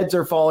pets' heads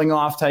are falling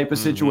off type of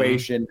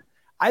situation.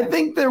 I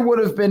think there would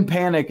have been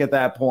panic at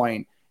that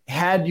point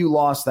had you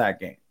lost that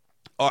game.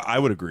 I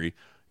would agree.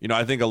 You know,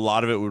 I think a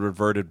lot of it would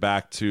reverted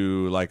back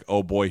to like,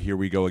 oh boy, here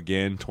we go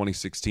again,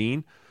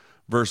 2016,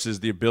 versus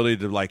the ability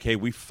to like, hey,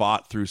 we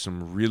fought through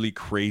some really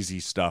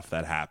crazy stuff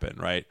that happened,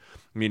 right?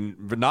 I mean,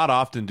 not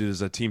often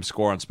does a team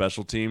score on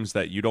special teams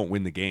that you don't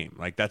win the game.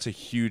 Like, that's a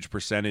huge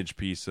percentage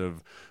piece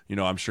of, you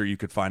know, I'm sure you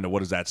could find what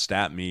does that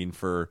stat mean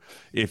for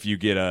if you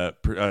get a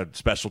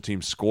special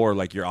team score,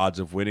 like your odds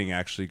of winning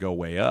actually go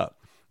way up,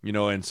 you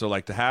know? And so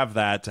like to have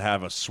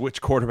a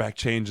switch quarterback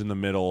change in the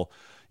middle,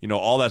 you know,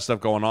 all that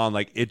stuff going on,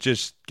 like it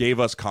just gave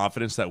us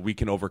confidence that we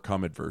can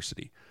overcome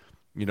adversity,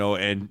 you know,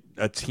 and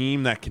a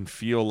team that can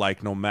feel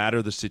like no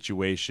matter the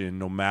situation,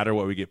 no matter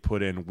what we get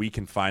put in, we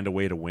can find a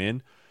way to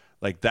win.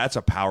 Like, that's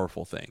a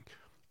powerful thing.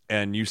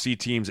 And you see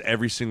teams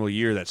every single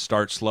year that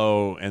start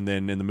slow and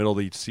then in the middle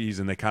of each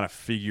season, they kind of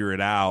figure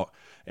it out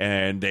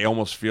and they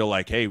almost feel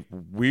like, hey,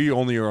 we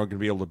only are going to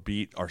be able to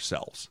beat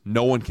ourselves.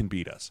 No one can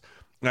beat us.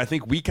 And I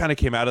think we kind of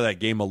came out of that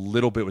game a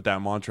little bit with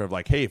that mantra of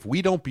like, hey, if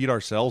we don't beat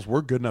ourselves,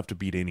 we're good enough to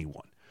beat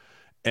anyone.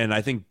 And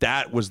I think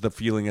that was the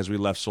feeling as we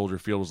left Soldier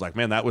Field, was like,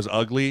 man, that was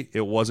ugly.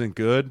 It wasn't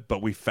good,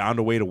 but we found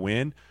a way to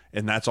win.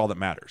 And that's all that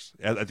matters.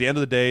 At the end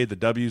of the day, the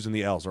W's and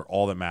the L's are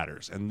all that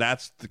matters. And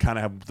that's the kind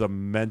of the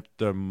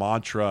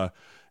mantra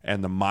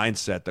and the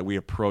mindset that we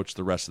approach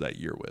the rest of that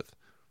year with.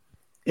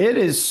 It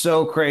is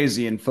so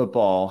crazy in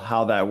football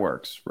how that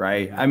works,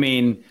 right? I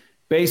mean,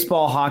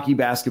 baseball, hockey,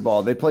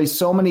 basketball, they play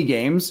so many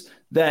games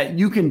that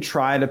you can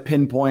try to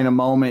pinpoint a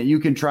moment. You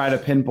can try to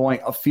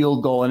pinpoint a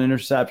field goal, an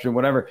interception,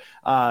 whatever,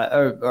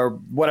 or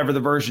whatever the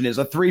version is,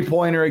 a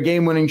 3-pointer, a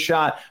game-winning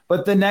shot.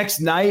 But the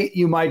next night,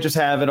 you might just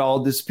have it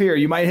all disappear.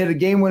 You might hit a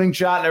game-winning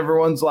shot and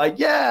everyone's like,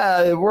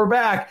 yeah, we're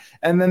back.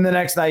 And then the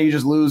next night you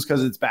just lose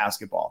because it's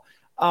basketball.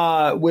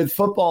 With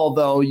football,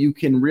 though, you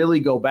can really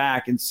go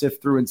back and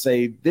sift through and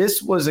say,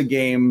 this was a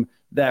game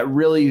that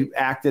really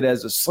acted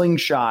as a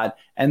slingshot.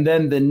 And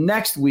then the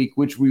next week,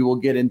 which we will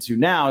get into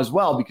now as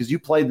well, because you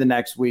played the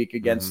next week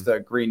against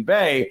Green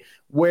Bay,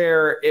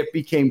 where it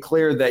became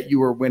clear that you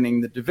were winning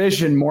the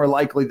division more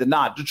likely than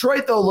not.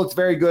 Detroit, though, looked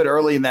very good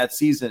early in that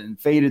season and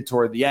faded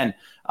toward the end.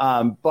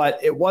 But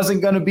it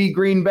wasn't going to be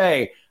Green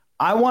Bay.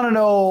 I want to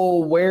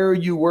know where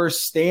you were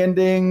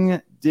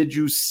standing. Did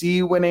you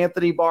see when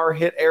Anthony Barr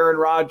hit Aaron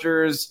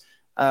Rodgers?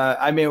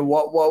 I mean,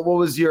 what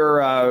was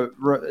your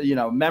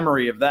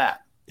memory of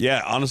that?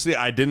 Yeah, honestly,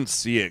 I didn't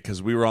see it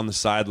because we were on the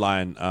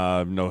sideline,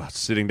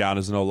 sitting down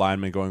as an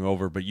O-lineman going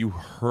over, but you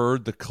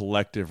heard the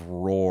collective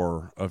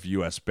roar of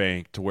US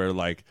Bank to where,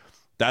 like,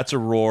 that's a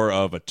roar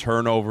of a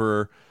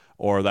turnover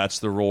or that's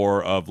the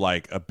roar of,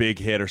 like, a big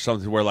hit or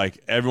something where, like,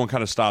 everyone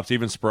kind of stops.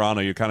 Even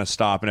Sperano, you kind of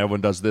stop and everyone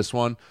does this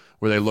one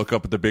where they look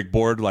up at the big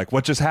board, like,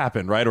 what just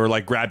happened, right? Or,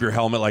 like, grab your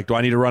helmet, like, do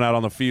I need to run out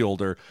on the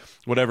field or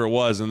whatever it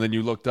was? And then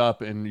you looked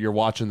up and you're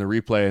watching the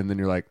replay and then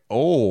you're like,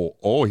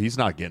 oh, he's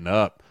not getting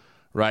up.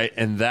 Right.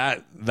 And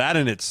that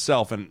in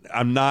itself, and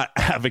I'm not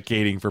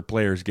advocating for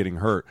players getting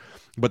hurt,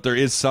 But there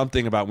is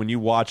something about when you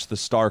watch the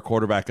star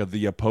quarterback of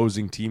the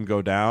opposing team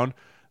go down,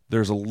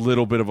 there's a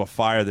little bit of a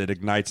fire that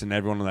ignites in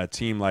everyone on that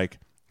team. Like,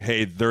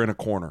 hey, they're in a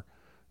corner.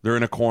 They're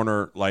in a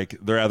corner. Like,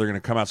 they're either going to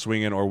come out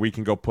swinging or we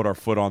can go put our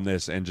foot on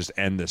this and just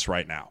end this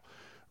right now.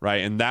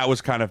 Right. And that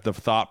was kind of the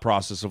thought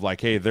process of like,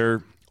 hey,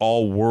 their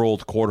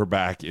all-world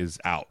quarterback is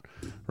out.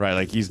 Right.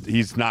 Like,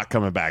 he's not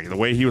coming back. The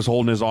way he was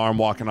holding his arm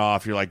walking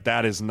off, you're like,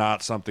 that is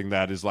not something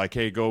that is like,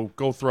 hey, go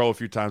throw a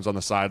few times on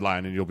the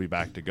sideline and you'll be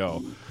back to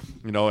go.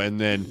 And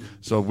then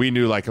so we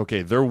knew like,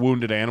 okay, they're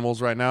wounded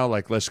animals right now.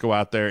 Like, let's go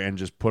out there and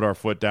just put our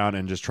foot down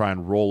and just try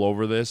and roll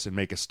over this and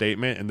make a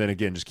statement. And then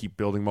again, just keep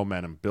building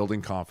momentum,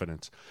 building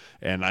confidence.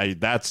 And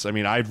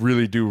I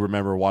really do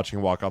remember watching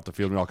him walk off the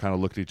field and we all kind of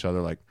looked at each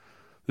other like,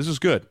 this is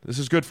good. This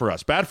is good for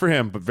us. Bad for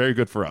him, but very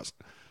good for us.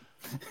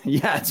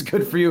 Yeah, it's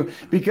good for you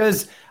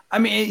because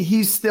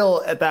he's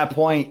still at that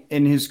point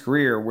in his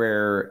career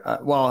where,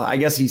 I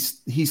guess he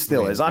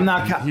still is.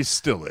 He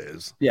still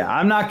is. Yeah,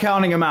 I'm not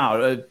counting him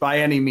out by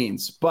any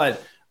means.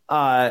 But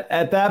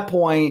at that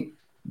point,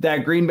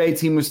 that Green Bay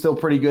team was still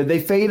pretty good. They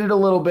faded a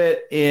little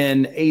bit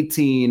in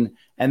 2018,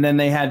 and then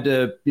they had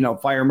to,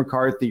 fire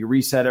McCarthy,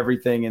 reset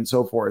everything, and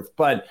so forth.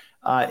 But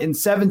in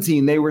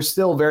 2017, they were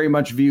still very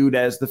much viewed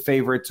as the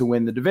favorite to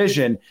win the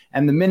division.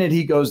 And the minute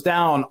he goes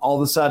down, all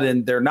of a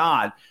sudden they're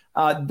not.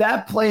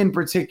 That play in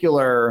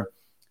particular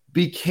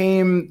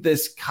became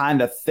this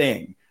kind of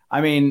thing.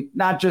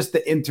 Not just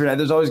the internet.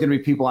 There's always going to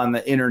be people on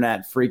the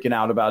internet freaking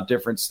out about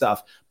different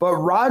stuff. But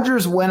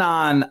Rodgers went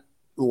on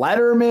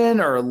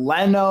Letterman or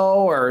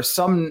Leno or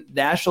some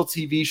national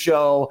TV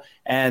show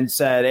and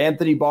said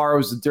Anthony Barr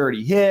was a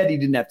dirty hit. He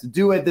didn't have to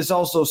do it. This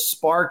also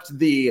sparked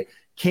the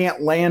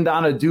can't land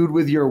on a dude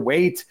with your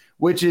weight,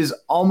 which is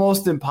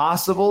almost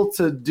impossible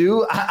to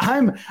do.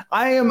 I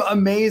am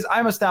amazed.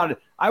 I'm astounded.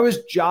 I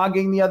was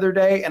jogging the other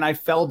day and I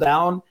fell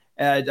down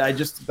and I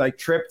just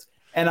tripped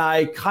and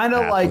I kind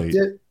of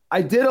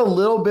did a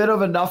little bit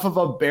of enough of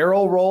a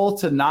barrel roll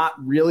to not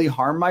really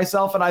harm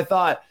myself. And I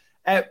thought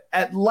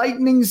at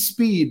lightning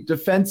speed,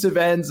 defensive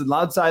ends and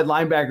outside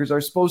linebackers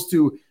are supposed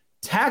to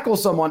tackle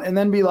someone and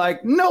then be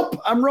like, nope,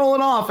 I'm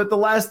rolling off at the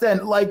last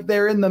end, like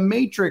they're in the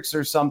Matrix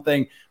or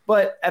something.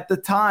 But at the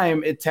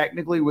time, it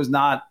technically was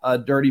not a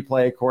dirty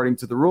play according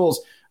to the rules.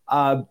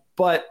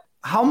 But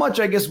how much,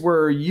 I guess,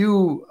 were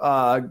you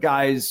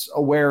guys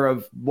aware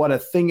of what a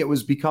thing it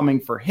was becoming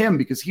for him?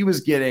 Because he was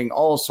getting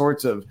all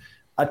sorts of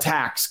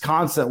attacks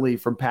constantly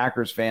from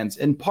Packers fans,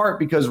 in part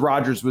because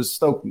Rodgers was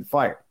stoking the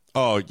fire.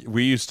 Oh,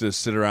 we used to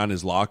sit around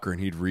his locker and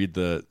he'd read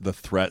the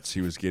threats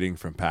he was getting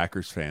from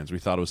Packers fans. We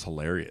thought it was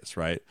hilarious,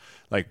 right?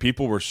 Like,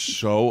 people were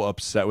so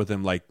upset with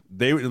him. Like,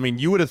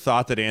 you would have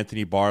thought that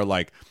Anthony Barr,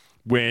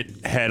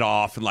 went head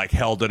off and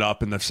held it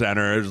up in the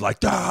center. It was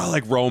like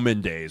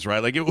Roman days,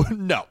 right?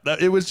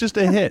 It was just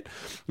a hit,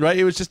 right?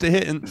 It was just a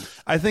hit. And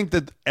I think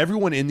that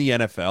everyone in the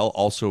NFL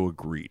also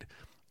agreed.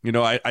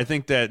 I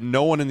think that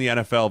no one in the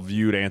NFL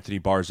viewed Anthony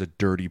Barr as a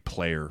dirty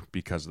player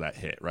because of that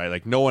hit,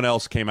 right? No one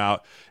else came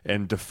out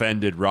and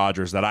defended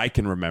Rodgers that I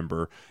can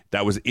remember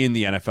that was in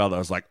the NFL that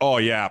was like, oh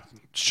yeah,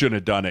 shouldn't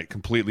have done it,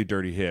 completely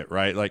dirty hit,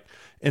 right?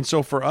 And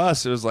so for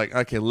us, it was like,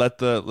 okay, let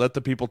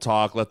the people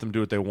talk, let them do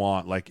what they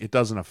want. It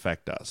doesn't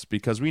affect us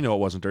because we know it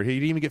wasn't dirty. He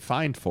didn't even get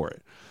fined for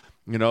it.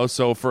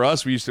 So for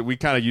us, we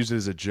kind of used it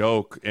as a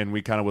joke, and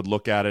we kind of would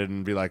look at it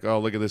and be like, oh,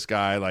 look at this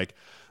guy,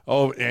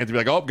 oh,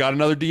 Anthony, oh, got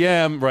another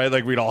DM,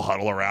 right? We'd all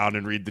huddle around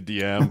and read the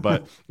DM.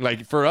 But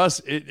for us,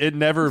 it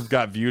never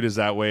got viewed as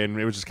that way, and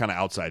it was just kind of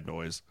outside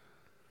noise.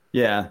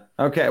 Yeah.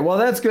 Okay. Well,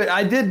 that's good.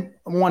 I did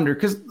wonder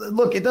because,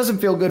 look, it doesn't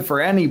feel good for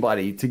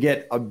anybody to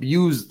get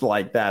abused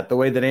like that, the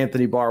way that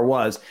Anthony Barr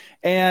was.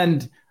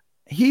 And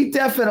he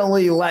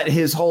definitely let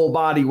his whole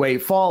body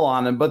weight fall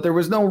on him, but there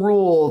was no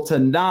rule to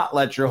not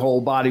let your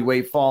whole body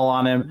weight fall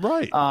on him.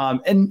 Right.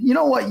 And you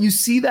know what? You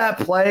see that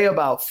play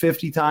about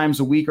 50 times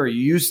a week, or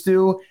you used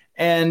to,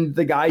 and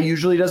the guy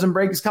usually doesn't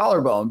break his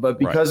collarbone. But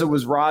because It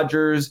was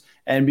Rodgers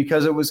and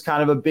because it was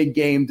kind of a big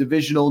game,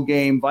 divisional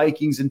game,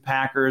 Vikings and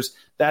Packers,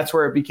 that's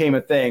where it became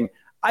a thing.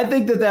 I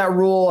think that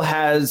rule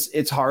has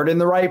its heart in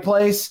the right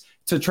place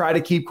to try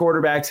to keep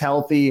quarterbacks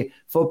healthy.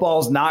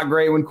 Football's not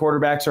great when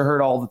quarterbacks are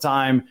hurt all the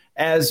time,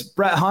 as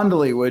Brett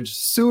Hundley would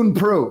soon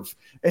prove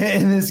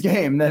in this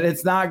game that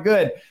it's not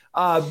good.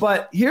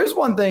 But here's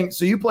one thing.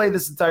 So you played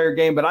this entire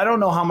game, but I don't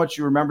know how much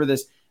you remember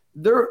this.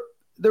 There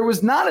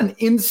was not an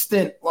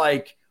instant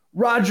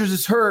Rodgers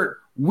is hurt,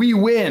 we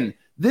win.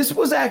 This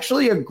was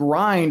actually a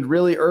grind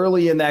really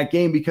early in that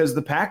game because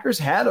the Packers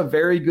had a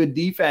very good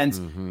defense,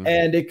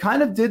 and it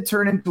kind of did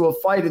turn into a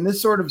fight. And this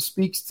sort of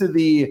speaks to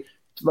the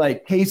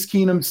Case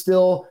Keenum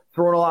still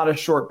throwing a lot of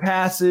short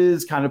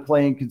passes, kind of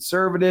playing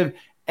conservative.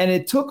 And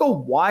it took a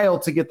while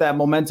to get that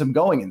momentum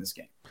going in this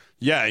game.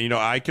 Yeah,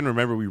 I can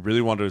remember we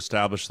really wanted to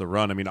establish the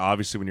run.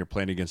 Obviously, when you're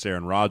playing against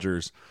Aaron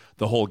Rodgers,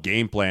 the whole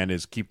game plan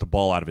is keep the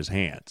ball out of his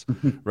hands,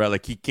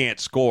 right? He can't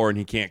score and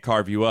he can't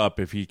carve you up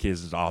if he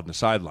is on the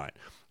sideline.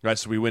 right?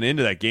 So we went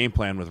into that game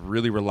plan with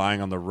really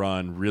relying on the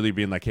run, really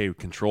being like, hey,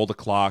 control the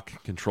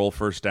clock, control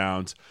first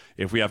downs.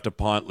 If we have to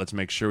punt, let's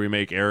make sure we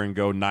make Aaron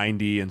go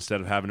 90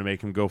 instead of having to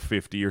make him go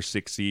 50 or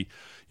 60.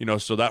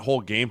 So that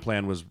whole game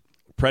plan was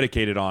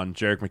predicated on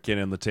Jerick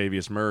McKinnon and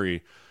Latavius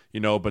Murray,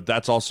 but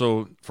that's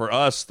also, for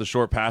us, the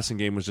short passing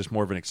game was just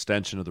more of an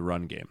extension of the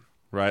run game,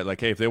 right?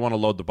 Like, hey, if they want to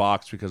load the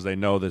box because they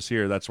know this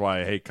here, that's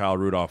why, hey, Kyle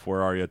Rudolph,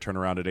 where are you? Turn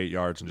around at 8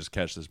 yards and just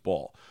catch this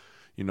ball.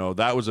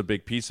 That was a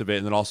big piece of it.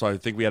 And then also I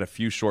think we had a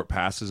few short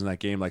passes in that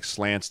game, like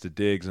slants to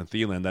Diggs and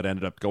Thielen, that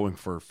ended up going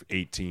for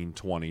 18,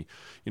 20,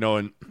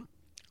 and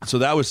so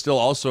that was still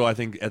also, I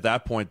think at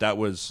that point, that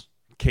was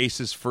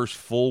Case's first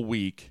full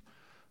week.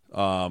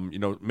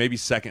 Maybe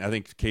second. I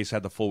think Case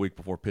had the full week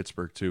before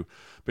Pittsburgh too.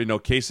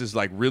 But, Case's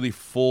like really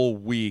full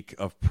week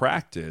of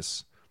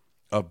practice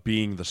of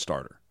being the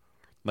starter,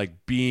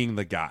 like being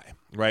the guy,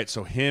 right?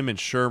 So him and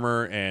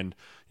Shermer and,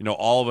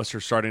 all of us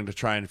are starting to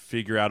try and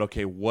figure out,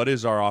 okay, what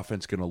is our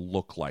offense going to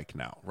look like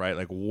now, right?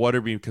 Like what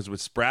are we, because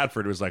with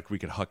Bradford, it was like we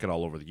could huck it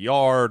all over the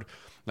yard.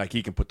 Like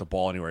he can put the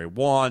ball anywhere he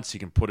wants. He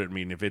can put it,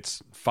 if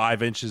it's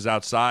 5 inches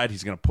outside,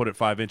 he's going to put it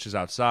 5 inches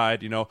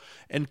outside,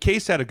 And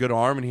Case had a good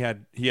arm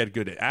and he had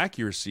good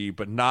accuracy,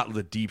 but not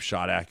the deep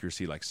shot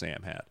accuracy like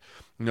Sam had.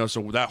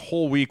 So that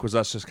whole week was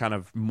us just kind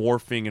of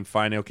morphing and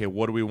finding, okay,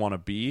 what do we want to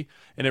be?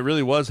 And it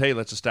really was, hey,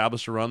 let's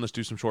establish a run. Let's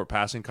do some short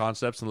passing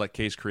concepts and let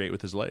Case create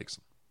with his legs.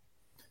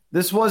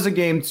 This was a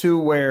game too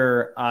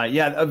where,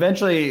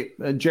 eventually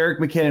Jerick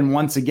McKinnon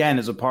once again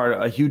is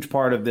a huge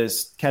part of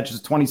this, catches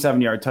a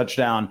 27-yard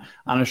touchdown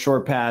on a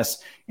short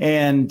pass.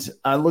 And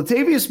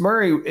Latavius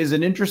Murray is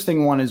an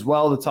interesting one as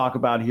well to talk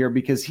about here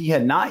because he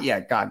had not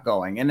yet got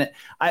going. And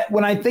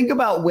when I think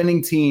about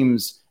winning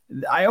teams,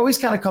 I always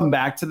kind of come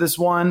back to this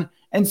one.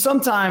 And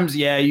sometimes,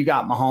 you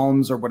got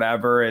Mahomes or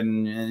whatever,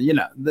 and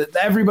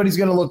everybody's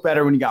going to look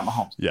better when you got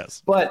Mahomes.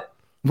 Yes. But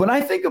when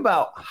I think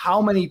about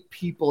how many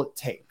people it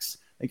takes,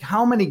 like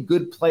how many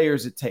good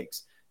players it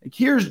takes. Like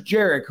here's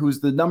Jerick, who's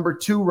the number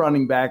 2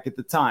 running back at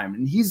the time,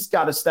 and he's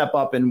got to step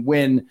up and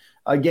win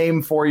a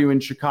game for you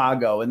in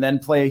Chicago and then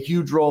play a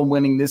huge role in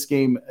winning this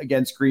game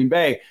against Green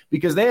Bay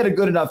because they had a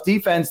good enough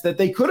defense that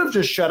they could have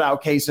just shut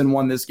out Case and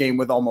won this game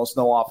with almost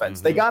no offense.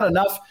 Mm-hmm. They got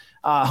enough.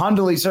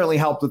 Hundley certainly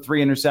helped with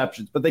 3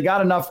 interceptions, but they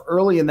got enough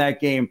early in that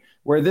game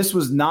where this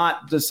was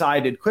not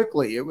decided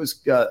quickly. It was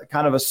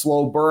kind of a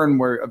slow burn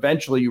where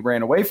eventually you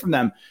ran away from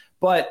them.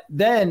 But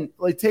then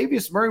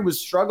Latavius Murray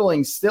was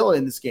struggling still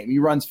in this game. He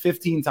runs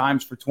 15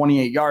 times for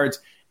 28 yards.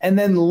 And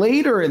then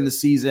later in the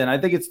season, I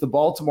think it's the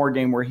Baltimore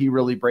game where he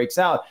really breaks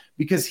out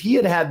because he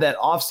had that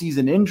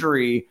offseason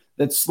injury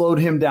that slowed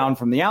him down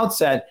from the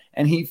outset,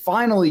 and he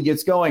finally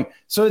gets going.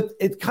 So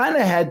it kind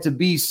of had to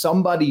be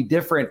somebody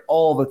different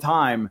all the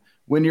time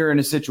when you're in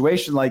a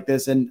situation like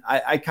this. And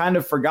I kind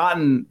of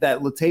forgotten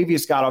that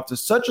Latavius got off to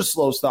such a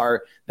slow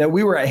start that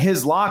we were at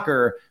his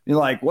locker. You're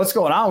like, what's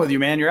going on with you,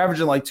 man? You're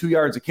averaging like 2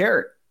 yards a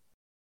carry.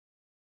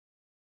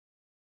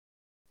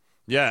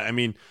 Yeah,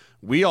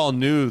 we all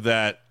knew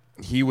that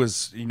he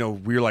was,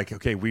 we were like,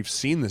 okay, we've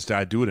seen this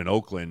guy do it in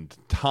Oakland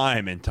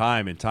time and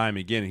time and time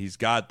again. He's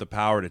got the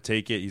power to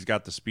take it. He's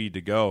got the speed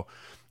to go,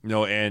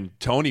 and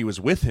Tony was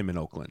with him in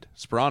Oakland,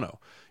 Sperano.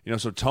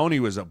 So Tony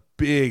was a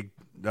big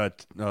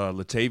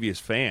Latavius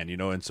fan,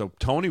 and so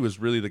Tony was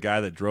really the guy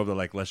that drove the,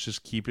 like, let's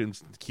just keep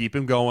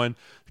him going,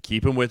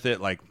 keep him with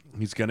it. Like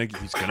he's gonna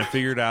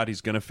figure it out.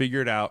 He's gonna figure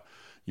it out,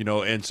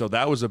 and so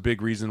that was a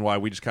big reason why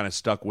we just kind of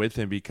stuck with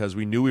him because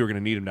we knew we were going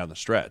to need him down the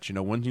stretch.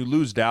 When you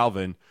lose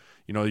Dalvin,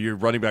 your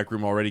running back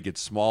room already gets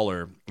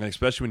smaller, and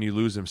especially when you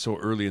lose him so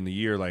early in the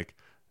year, like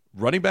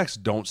running backs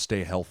don't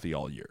stay healthy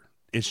all year.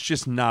 It's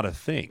just not a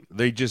thing.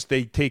 They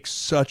take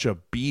such a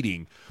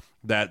beating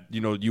that,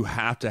 you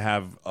have to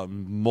have a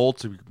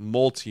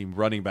multi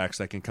running backs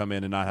that can come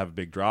in and not have a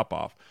big drop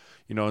off,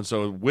 and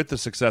so with the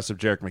success of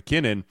Jerick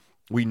McKinnon,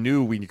 we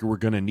knew we were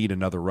going to need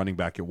another running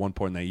back at one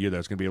point in that year that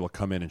was going to be able to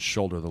come in and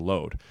shoulder the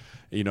load,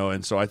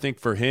 and so I think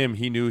for him,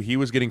 he knew he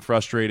was getting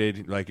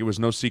frustrated. Like it was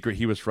no secret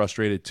he was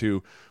frustrated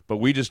too, but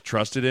we just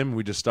trusted him.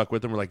 We just stuck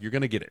with him. We're like, you're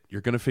going to get it.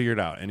 You're going to figure it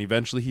out. And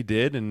eventually he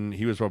did. And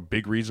he was a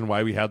big reason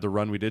why we had the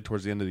run we did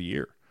towards the end of the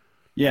year.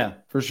 Yeah,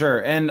 for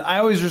sure. And I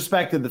always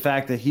respected the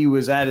fact that he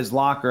was at his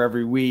locker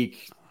every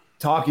week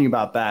talking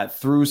about that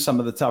through some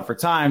of the tougher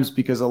times,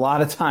 because a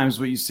lot of times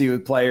what you see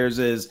with players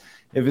is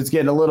if it's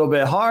getting a little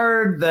bit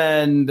hard,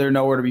 then they're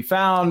nowhere to be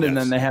found. Yes. And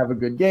then they have a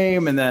good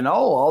game. And then,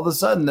 all of a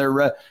sudden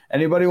they're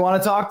anybody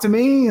want to talk to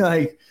me?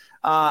 Like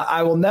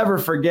I will never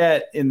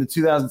forget in the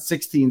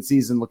 2016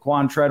 season,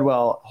 Laquan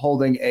Treadwell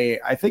holding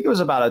I think it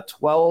was about a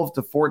 12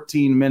 to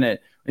 14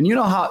 minute. And you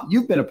know how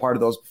you've been a part of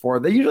those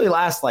before. They usually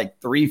last like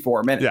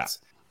 3-4 minutes.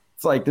 Yeah.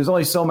 It's like, there's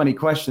only so many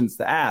questions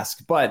to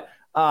ask, but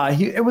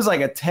it was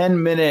like a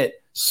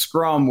 10-minute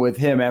scrum with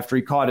him after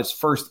he caught his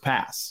first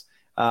pass.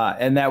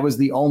 And that was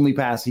the only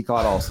pass he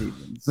caught all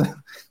season.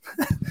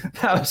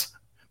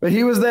 But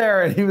he was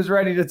there and he was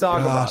ready to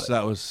talk about it.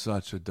 That was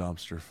such a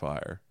dumpster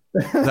fire.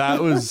 That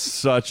was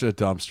such a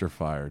dumpster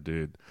fire,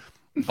 dude.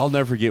 I'll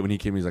never forget when he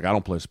came. He's like, I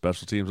don't play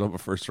special teams. I'm a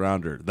first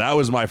rounder. That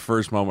was my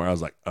first moment where I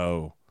was like,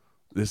 oh,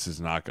 this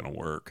is not going to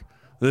work.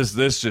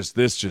 This just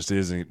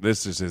isn't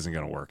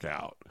going to work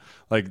out.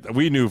 Like,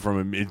 we knew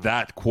from him,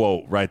 that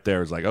quote right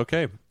there is like,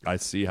 okay, I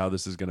see how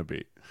this is going to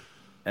be.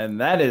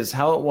 And that is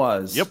how it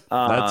was. Yep,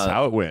 that's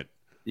how it went.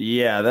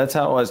 Yeah, that's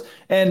how it was.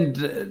 And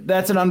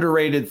that's an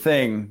underrated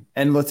thing.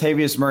 And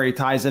Latavius Murray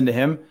ties into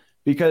him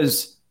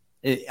because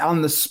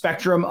on the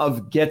spectrum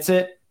of gets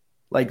it,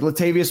 like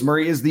Latavius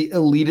Murray is the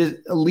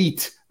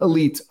elite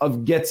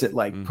of gets it,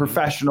 like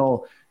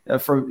professional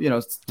from,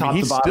 top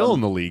he's to bottom. Still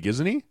in the league,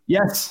 isn't he?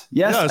 Yes.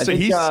 Yeah, so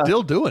he's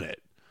still doing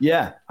it.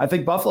 Yeah, I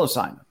think Buffalo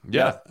signed him.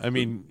 Yeah, I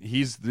mean,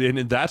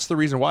 and that's the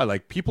reason why.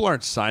 Like, people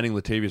aren't signing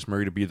Latavius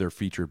Murray to be their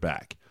featured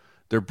back.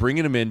 They're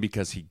bringing him in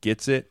because he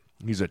gets it.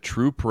 He's a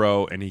true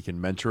pro, and he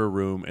can mentor a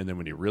room. And then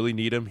when you really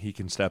need him, he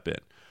can step in.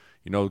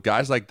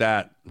 Guys like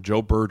that.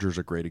 Joe Berger's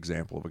a great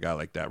example of a guy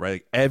like that, right?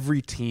 Like,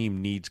 every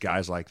team needs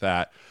guys like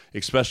that,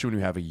 especially when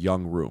you have a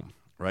young room,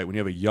 right? When you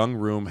have a young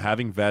room,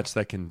 having vets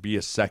that can be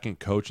a second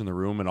coach in the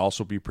room and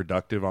also be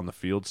productive on the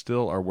field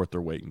still are worth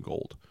their weight in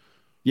gold.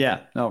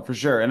 Yeah, no, for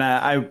sure. And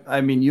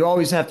I mean, you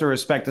always have to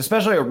respect,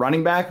 especially a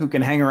running back who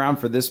can hang around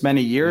for this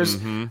many years,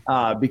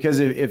 because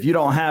if you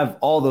don't have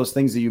all those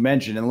things that you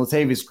mentioned, and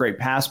Latavius, great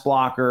pass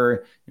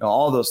blocker,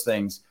 all those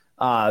things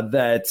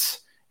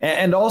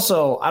and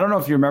also, I don't know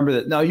if you remember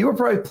that. No, you were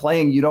probably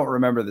playing. You don't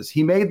remember this.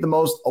 He made the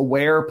most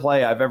aware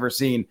play I've ever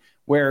seen,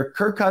 where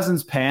Kirk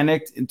Cousins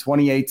panicked in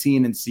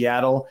 2018 in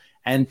Seattle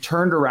and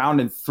turned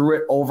around and threw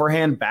it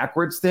overhand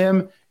backwards to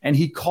him, and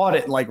he caught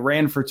it and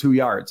ran for 2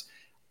 yards.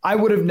 I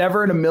would have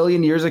never in a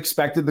million years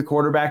expected the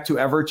quarterback to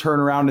ever turn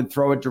around and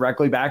throw it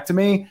directly back to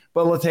me,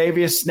 but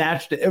Latavius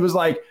snatched it. It was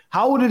like,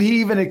 how did he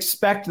even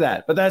expect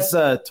that? But that's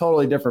a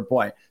totally different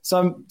point.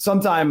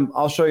 Sometime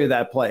I'll show you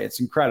that play.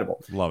 It's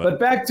incredible. Love it. But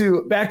back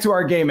to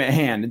our game at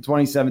hand in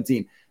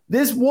 2017.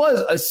 This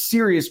was a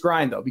serious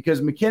grind, though,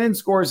 because McKinnon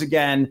scores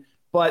again,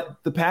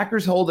 but the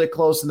Packers hold it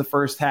close in the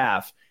first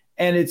half,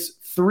 and it's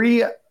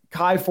 3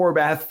 Kai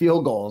Forbath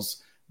field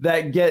goals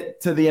that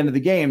get to the end of the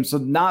game, so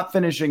not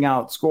finishing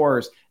out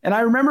scores. And I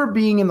remember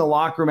being in the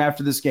locker room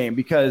after this game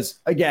because,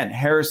 again,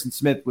 Harrison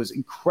Smith was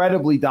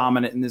incredibly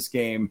dominant in this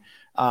game.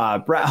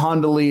 Brett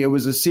Hundley, it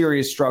was a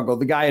serious struggle.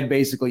 The guy had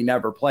basically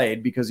never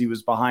played because he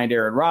was behind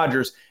Aaron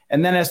Rodgers,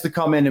 and then has to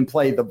come in and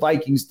play the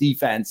Vikings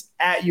defense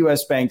at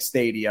US Bank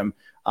Stadium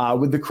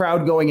with the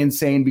crowd going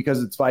insane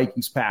because it's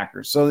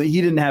Vikings-Packers. So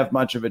he didn't have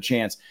much of a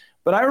chance.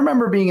 But I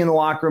remember being in the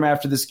locker room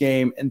after this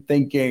game and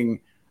thinking,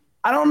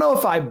 I don't know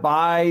if I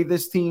buy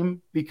this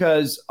team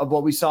because of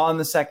what we saw in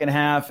the second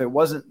half. It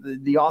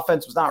wasn't the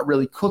offense was not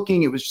really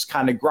cooking. It was just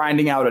kind of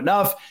grinding out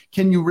enough.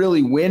 Can you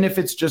really win if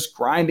it's just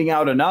grinding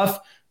out enough?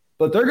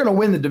 But they're going to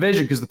win the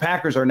division because the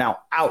Packers are now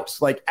out.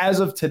 Like, as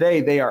of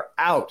today, they are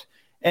out.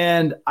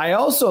 And I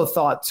also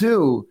thought,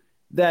 too,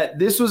 that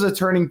this was a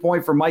turning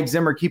point for Mike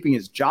Zimmer keeping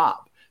his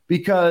job,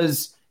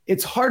 because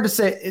it's hard to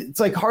say. It's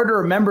hard to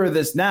remember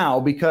this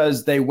now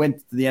because they went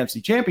to the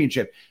NFC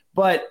Championship.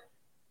 But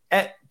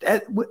at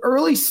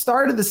early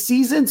start of the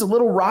season, it's a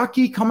little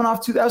rocky coming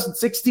off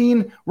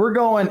 2016. We're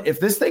going, if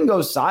this thing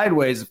goes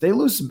sideways, if they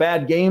lose some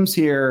bad games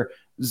here,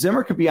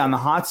 Zimmer could be on the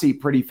hot seat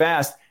pretty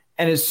fast.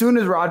 And as soon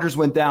as Rodgers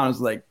went down, it's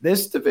like,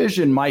 this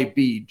division might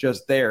be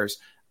just theirs.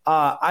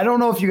 I don't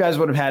know if you guys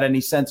would have had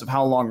any sense of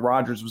how long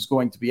Rodgers was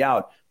going to be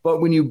out,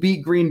 but when you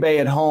beat Green Bay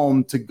at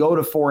home to go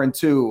to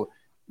 4-2,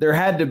 there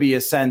had to be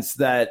a sense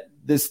that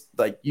this,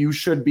 you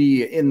should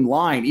be in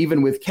line,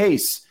 even with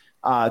Case,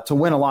 to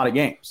win a lot of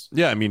games.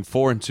 Yeah, I mean,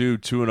 4-2,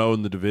 2-0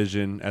 in the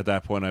division at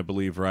that point, I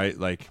believe, right?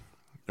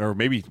 Or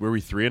maybe were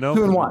we 3-0?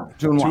 2-1.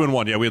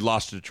 2-1. Yeah, we had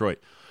lost to Detroit,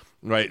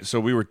 right? So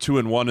we were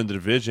 2-1 in the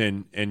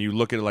division, and you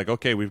look at it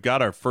okay, we've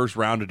got our first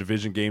round of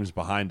division games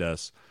behind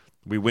us.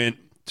 We went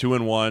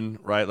 2-1,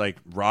 right?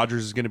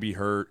 Rodgers is going to be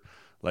hurt.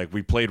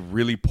 We played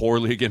really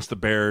poorly against the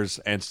Bears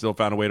and still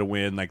found a way to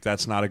win.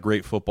 That's not a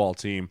great football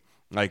team.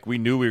 We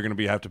knew we were going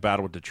to have to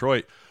battle with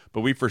Detroit.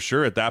 But we for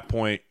sure at that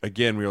point,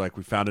 again, we were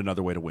we found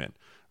another way to win,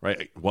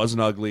 right? It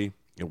wasn't ugly.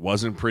 It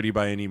wasn't pretty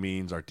by any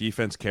means. Our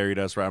defense carried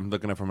us, right? I'm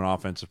looking at it from an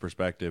offensive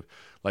perspective.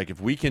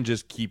 If we can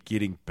just keep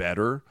getting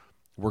better,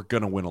 we're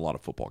going to win a lot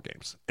of football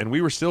games. And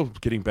we were still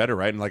getting better,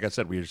 right? And like I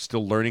said, we were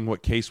still learning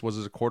what Case was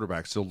as a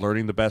quarterback, still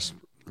learning the best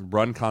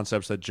run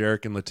concepts that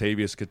Jarek and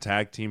Latavius could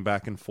tag team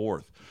back and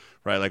forth,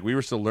 right? We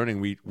were still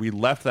learning. We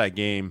left that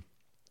game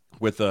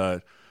with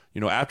a –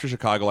 after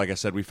Chicago, like I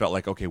said, we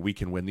felt okay, we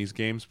can win these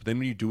games. But then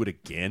when you do it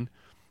again,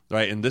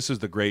 right, and this is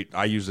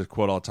I use this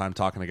quote all the time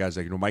talking to guys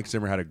Mike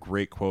Zimmer had a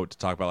great quote to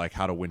talk about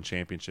how to win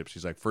championships.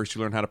 He's first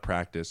you learn how to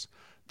practice,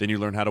 then you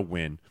learn how to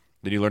win,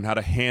 then you learn how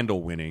to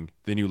handle winning,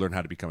 then you learn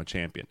how to become a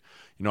champion.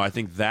 I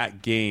think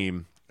that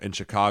game in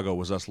Chicago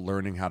was us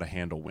learning how to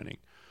handle winning.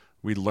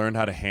 We learned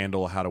how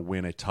to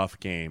win a tough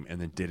game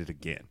and then did it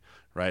again.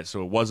 Right,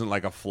 so it wasn't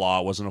a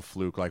flaw, it wasn't a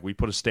fluke. We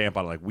put a stamp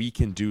on it, we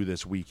can do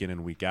this week in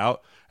and week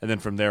out. And then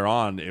from there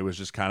on, it was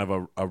just kind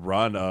of a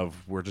run of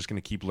we're just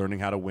going to keep learning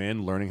how to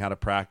win, learning how to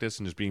practice,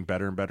 and just being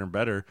better and better and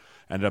better.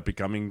 Ended up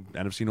becoming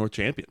NFC North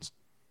champions.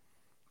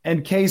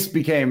 And Case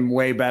became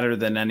way better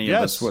than any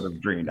of us would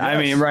have dreamed. Yes. I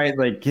mean, right?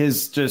 Like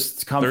his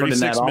just comfort in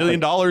that $36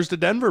 million to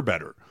Denver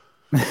better.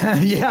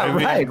 Yeah, I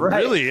mean, right.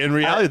 Really, in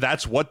reality,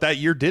 that's what that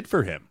year did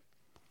for him.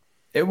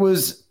 It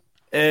was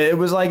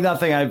like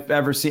nothing I've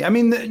ever seen. I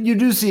mean, you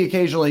do see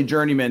occasionally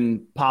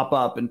journeymen pop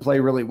up and play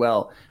really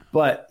well,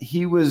 but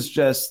he was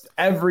just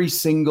every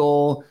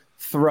single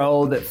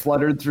throw that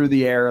fluttered through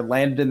the air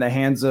landed in the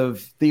hands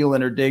of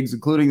Thielen or Diggs,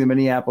 including the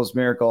Minneapolis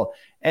Miracle.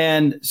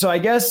 And so I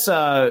guess,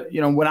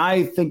 when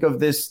I think of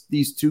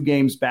these two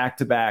games back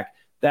to back,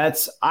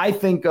 I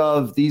think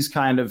of these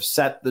kind of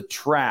set the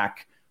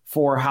track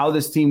for how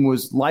this team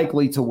was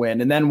likely to win.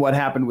 And then what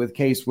happened with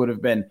Case would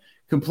have been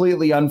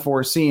completely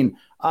unforeseen.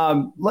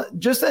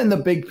 Just in the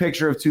big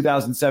picture of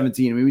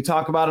 2017, I mean, we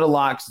talk about it a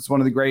lot because it's one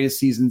of the greatest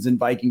seasons in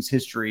Vikings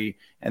history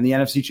and the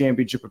NFC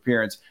Championship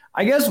appearance.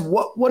 I guess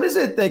what is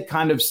it that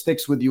kind of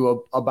sticks with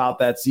you about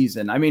that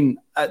season? I mean,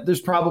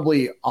 there's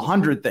probably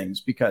 100 things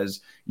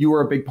because you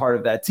were a big part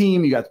of that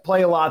team. You got to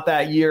play a lot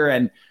that year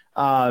and,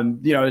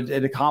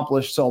 it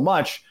accomplished so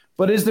much.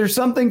 But is there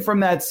something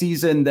from that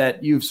season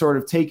that you've sort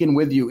of taken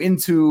with you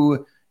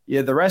into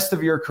the rest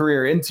of your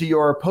career, into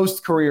your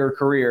post-career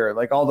career,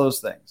 like all those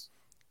things?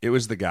 It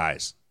was the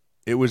guys.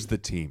 It was the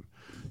team.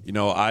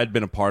 I'd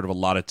been a part of a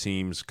lot of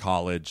teams,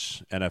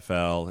 college,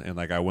 NFL, and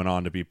like I went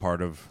on to be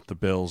part of the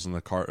Bills and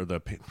the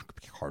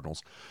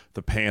Cardinals,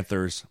 the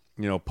Panthers.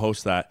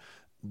 Post that,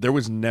 there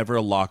was never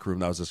a locker room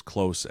that was as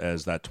close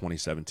as that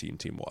 2017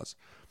 team was.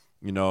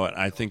 And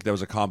I think there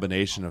was a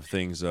combination of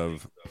things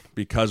of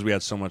because we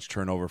had so much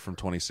turnover from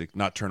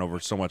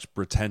so much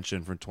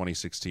retention from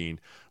 2016.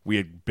 We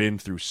had been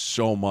through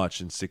so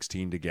much in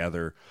 16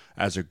 together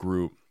as a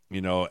group.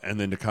 And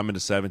then to come into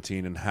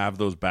 17 and have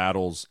those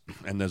battles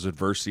and those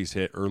adversities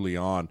hit early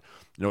on,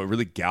 it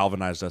really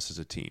galvanized us as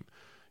a team.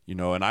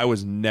 And I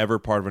was never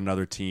part of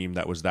another team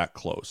that was that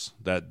close,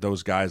 that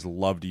those guys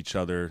loved each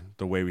other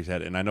the way we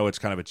had. And I know it's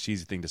kind of a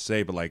cheesy thing to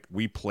say, but like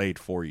we played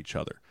for each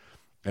other.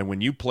 And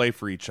when you play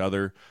for each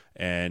other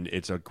and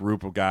it's a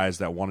group of guys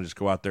that want to just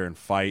go out there and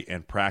fight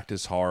and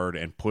practice hard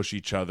and push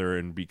each other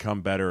and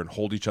become better and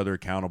hold each other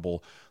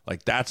accountable,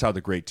 like that's how the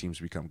great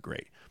teams become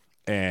great.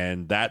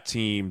 And that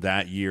team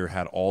that year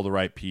had all the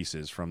right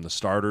pieces from the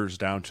starters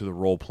down to the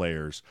role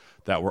players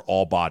that were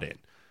all bought in.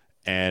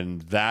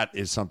 And that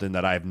is something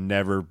that I've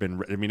never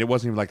been – I mean, it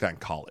wasn't even like that in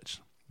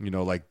college.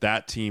 Like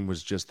that team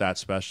was just that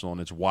special,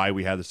 and it's why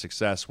we had the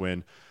success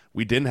when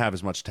we didn't have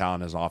as much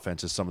talent as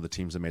offense as some of the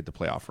teams that made the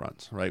playoff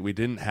runs, right? We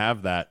didn't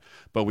have that,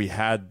 but we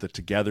had the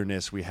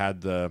togetherness. We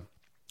had the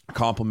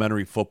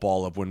complementary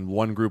football of when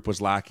one group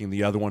was lacking,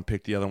 the other one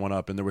picked the other one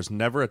up, and there was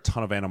never a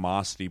ton of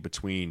animosity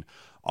between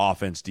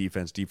offense,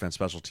 defense,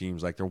 special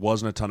teams. Like there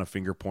wasn't a ton of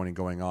finger pointing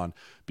going on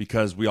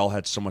because we all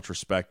had so much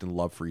respect and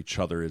love for each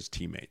other as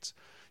teammates.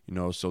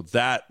 So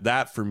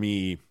that for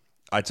me,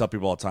 I tell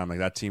people all the time, like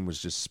that team was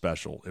just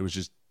special. It was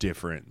just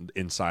different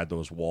inside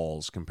those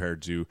walls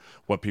compared to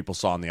what people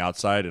saw on the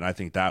outside. And I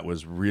think that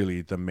was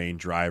really the main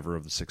driver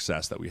of the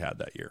success that we had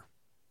that year.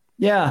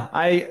 Yeah,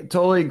 I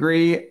totally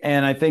agree.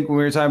 And I think when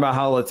we were talking about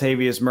how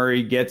Latavius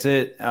Murray gets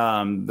it,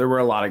 there were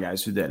a lot of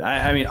guys who did.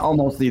 I mean,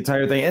 almost the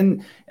entire thing.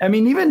 And I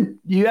mean, even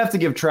you have to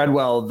give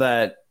Treadwell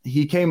that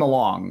he came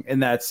along in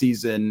that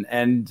season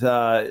and he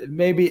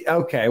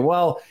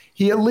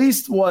at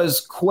least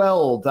was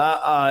quelled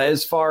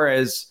as far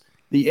as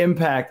the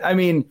impact. I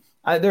mean,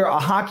 a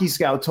hockey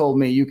scout told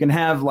me you can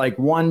have like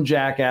one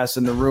jackass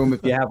in the room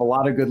if you have a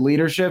lot of good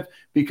leadership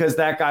because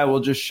that guy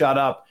will just shut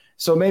up.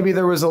 So maybe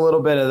there was a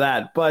little bit of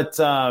that, but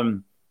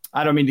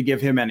I don't mean to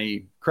give him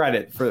any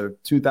credit for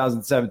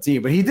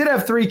 2017, but he did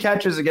have 3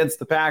 catches against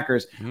the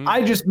Packers.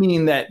 I just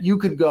mean that you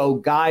could go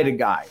guy to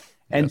guy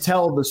and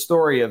tell the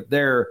story of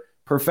their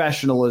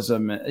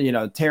professionalism.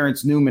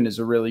 Terrence Newman is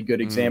a really good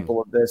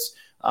example of this.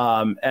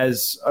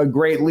 As a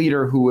great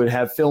leader who would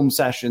have film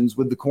sessions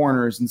with the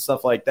corners and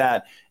stuff like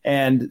that.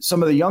 And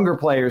some of the younger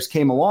players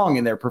came along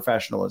in their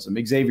professionalism.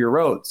 Xavier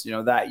Rhodes,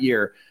 that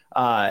year.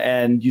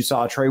 And you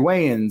saw Trey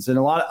Wayans and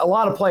a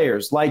lot of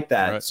players like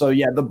that. Right. So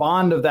yeah, the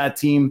bond of that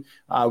team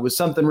was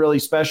something really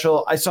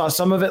special. I saw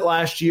some of it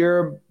last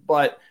year,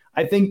 but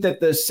I think that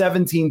the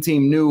 17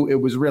 team knew it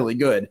was really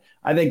good.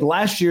 I think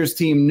last year's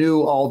team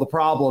knew all the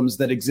problems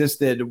that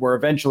existed were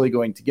eventually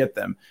going to get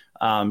them.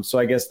 So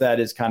I guess that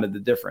is kind of the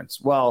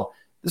difference. Well,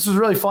 this was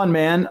really fun,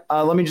 man.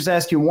 Let me just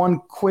ask you one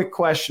quick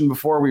question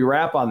before we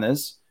wrap on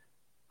this.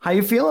 How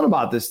you feeling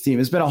about this team?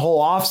 It's been a whole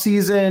off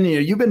season.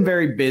 You've been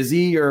very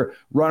busy. You're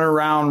running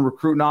around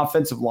recruiting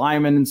offensive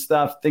linemen and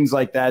stuff, things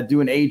like that,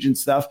 doing agent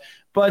stuff.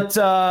 But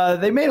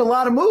they made a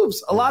lot of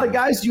moves. A lot of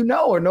guys are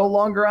no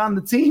longer on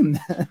the team.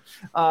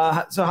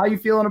 So how you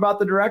feeling about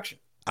the direction?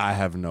 I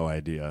have no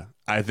idea.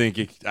 I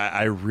think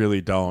I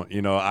really don't.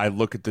 I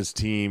look at this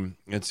team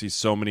and see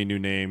so many new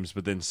names,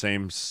 but then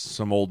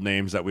some old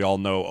names that we all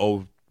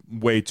know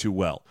way too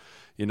well.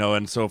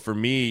 And so for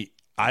me,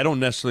 I don't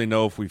necessarily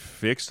know if we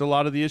fixed a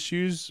lot of the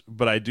issues,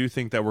 but I do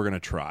think that we're going to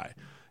try.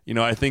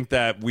 I think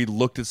that we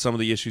looked at some of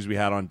the issues we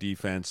had on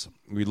defense.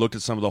 We looked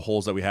at some of the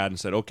holes that we had and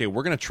said, okay,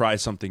 we're going to try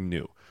something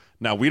new.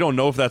 Now, we don't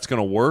know if that's going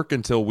to work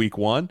until week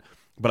 1,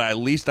 but at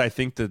least I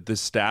think that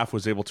this staff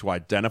was able to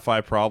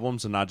identify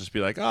problems and not just be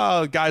like,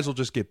 oh, guys will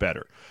just get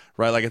better,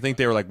 right? Like, I think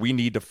they were like, we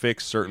need to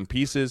fix certain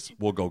pieces.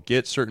 We'll go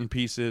get certain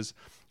pieces.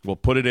 We'll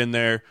put it in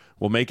there.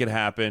 We'll make it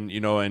happen,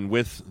 and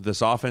with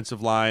this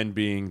offensive line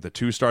being the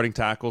 2 starting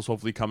tackles,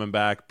 hopefully coming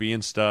back,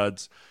 being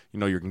studs,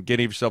 you're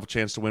getting yourself a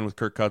chance to win with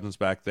Kirk Cousins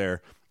back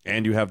there,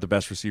 and you have the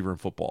best receiver in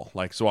football.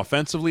 Like, so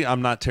offensively,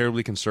 I'm not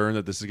terribly concerned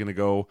that this is going to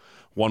go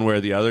one way or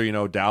the other.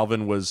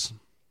 Dalvin was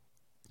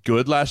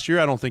good last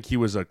year. I don't think he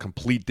was a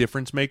complete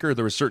difference maker.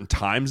 There were certain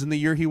times in the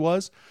year he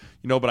was,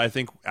 but I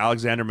think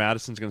Alexander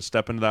Madison's going to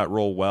step into that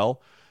role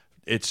well.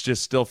 It's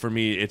just still, for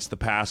me, it's the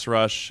pass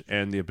rush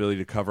and the ability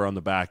to cover on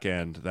the back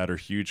end that are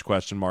huge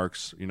question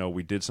marks.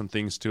 We did some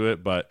things to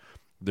it, but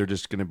they're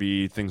just going to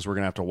be things we're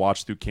going to have to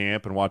watch through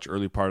camp and watch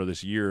early part of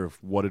this year of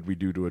what did we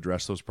do to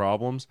address those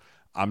problems.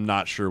 I'm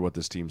not sure what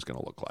this team's going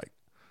to look like.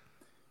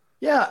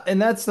 Yeah, and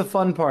that's the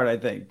fun part, I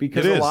think,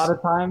 because a lot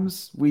of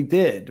times we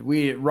did.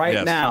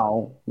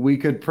 Now, we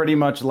could pretty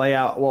much lay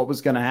out what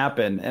was going to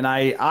happen, and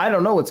I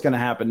don't know what's going to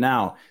happen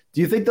now. Do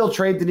you think they'll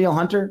trade Danielle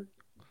Hunter?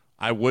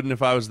 I wouldn't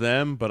if I was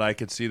them, but I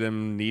could see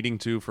them needing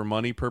to for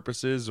money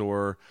purposes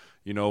or,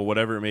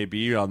 whatever it may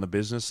be on the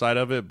business side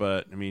of it.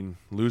 But, I mean,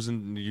 you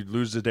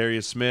lose to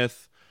Darius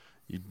Smith,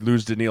 you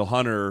lose to Danielle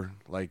Hunter,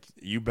 like,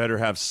 you better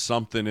have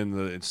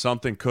something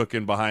something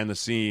cooking behind the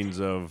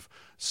scenes of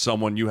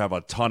someone you have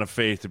a ton of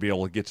faith to be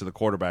able to get to the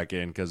quarterback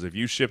in. Because if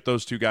you ship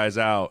those 2 guys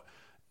out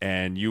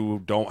and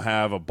you don't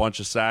have a bunch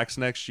of sacks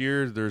next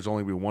year, there's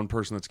only be one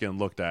person that's getting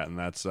looked at, and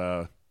that's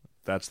the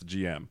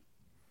GM.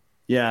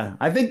 Yeah,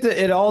 I think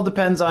that it all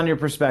depends on your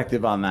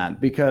perspective on that,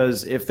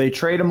 because if they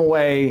trade him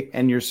away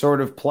and you're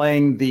sort of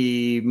playing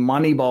the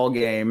Moneyball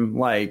game,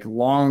 like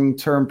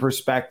long-term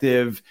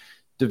perspective,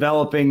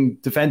 developing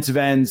defensive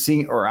ends,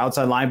 or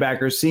outside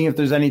linebackers, seeing if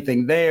there's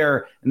anything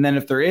there, and then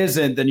if there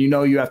isn't, then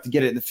you have to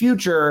get it in the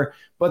future.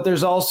 But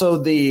there's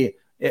also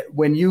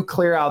when you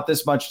clear out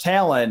this much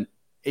talent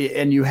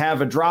and you have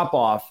a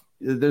drop-off,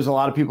 there's a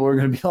lot of people who are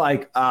going to be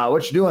like,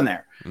 what you doing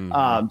there?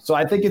 Mm-hmm. So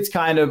I think it's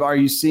kind of, are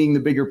you seeing the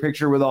bigger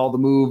picture with all the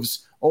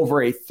moves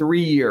over a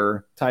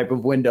 3-year type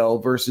of window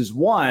versus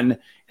 1?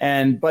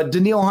 But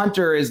Danielle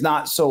Hunter is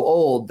not so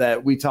old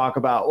that we talk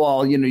about,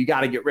 well, you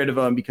got to get rid of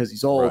him because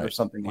he's old or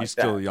something like that. He's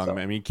still a young man.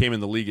 I mean, he came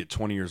in the league at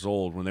 20 years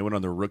old. When they went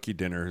on their rookie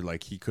dinner,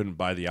 like, he couldn't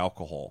buy the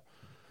alcohol.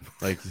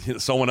 Like,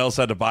 someone else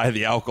had to buy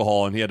the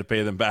alcohol and he had to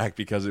pay them back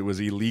because it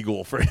was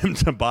illegal for him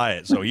to buy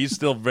it. So he's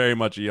still very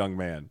much a young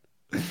man.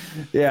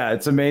 Yeah,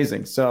 it's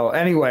amazing. So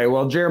anyway,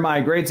 well,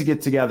 Jeremiah, great to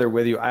get together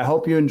with you. I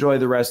hope you enjoy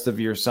the rest of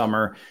your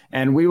summer,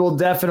 and we will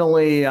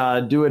definitely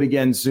do it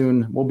again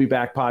soon. We'll be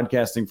back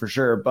podcasting for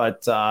sure,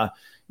 but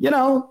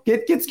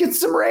get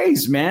some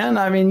rays, man.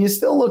 I mean, you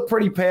still look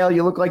pretty pale.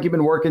 You look like you've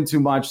been working too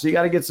much, so you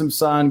got to get some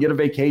sun, get a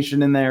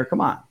vacation in there. Come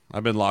on.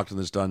 I've been locked in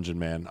this dungeon,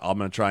 man. I'm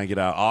going to try and get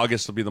out.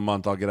 August will be the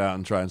month I'll get out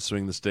and try and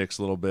swing the sticks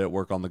a little bit,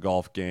 work on the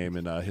golf game,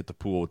 and hit the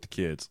pool with the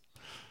kids.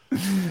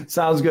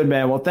 Sounds good,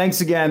 man. Well,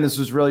 thanks again. This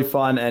was really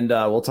fun, and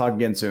we'll talk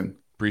again soon.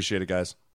 Appreciate it, guys.